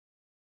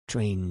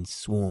 Trains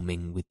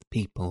swarming with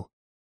people,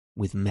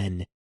 with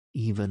men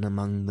even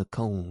among the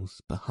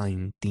coals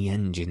behind the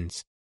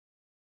engines,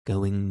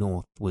 going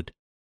northward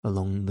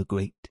along the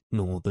Great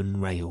Northern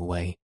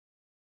Railway.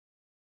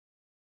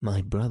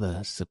 My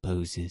brother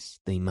supposes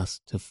they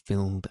must have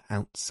filled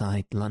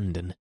outside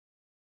London,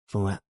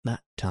 for at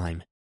that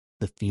time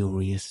the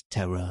furious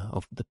terror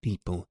of the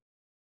people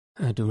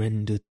had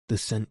rendered the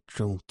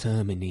central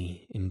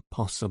termini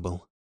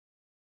impossible.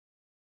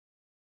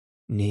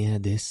 Near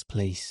this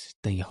place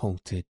they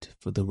halted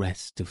for the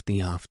rest of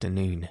the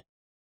afternoon,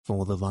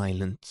 for the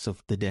violence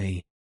of the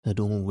day had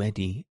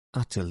already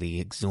utterly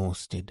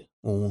exhausted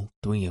all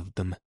 3 of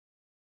them.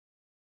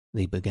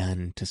 They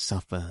began to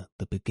suffer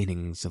the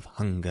beginnings of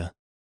hunger.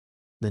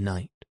 The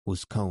night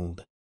was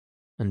cold,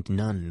 and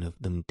none of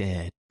them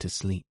dared to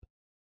sleep.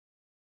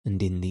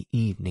 And in the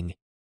evening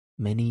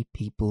many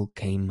people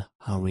came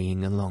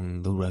hurrying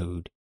along the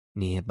road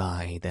near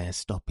by their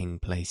stopping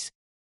place,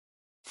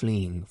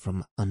 fleeing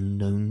from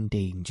unknown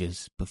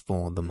dangers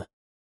before them,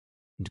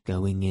 and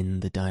going in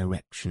the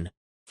direction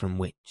from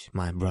which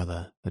my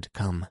brother had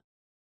come.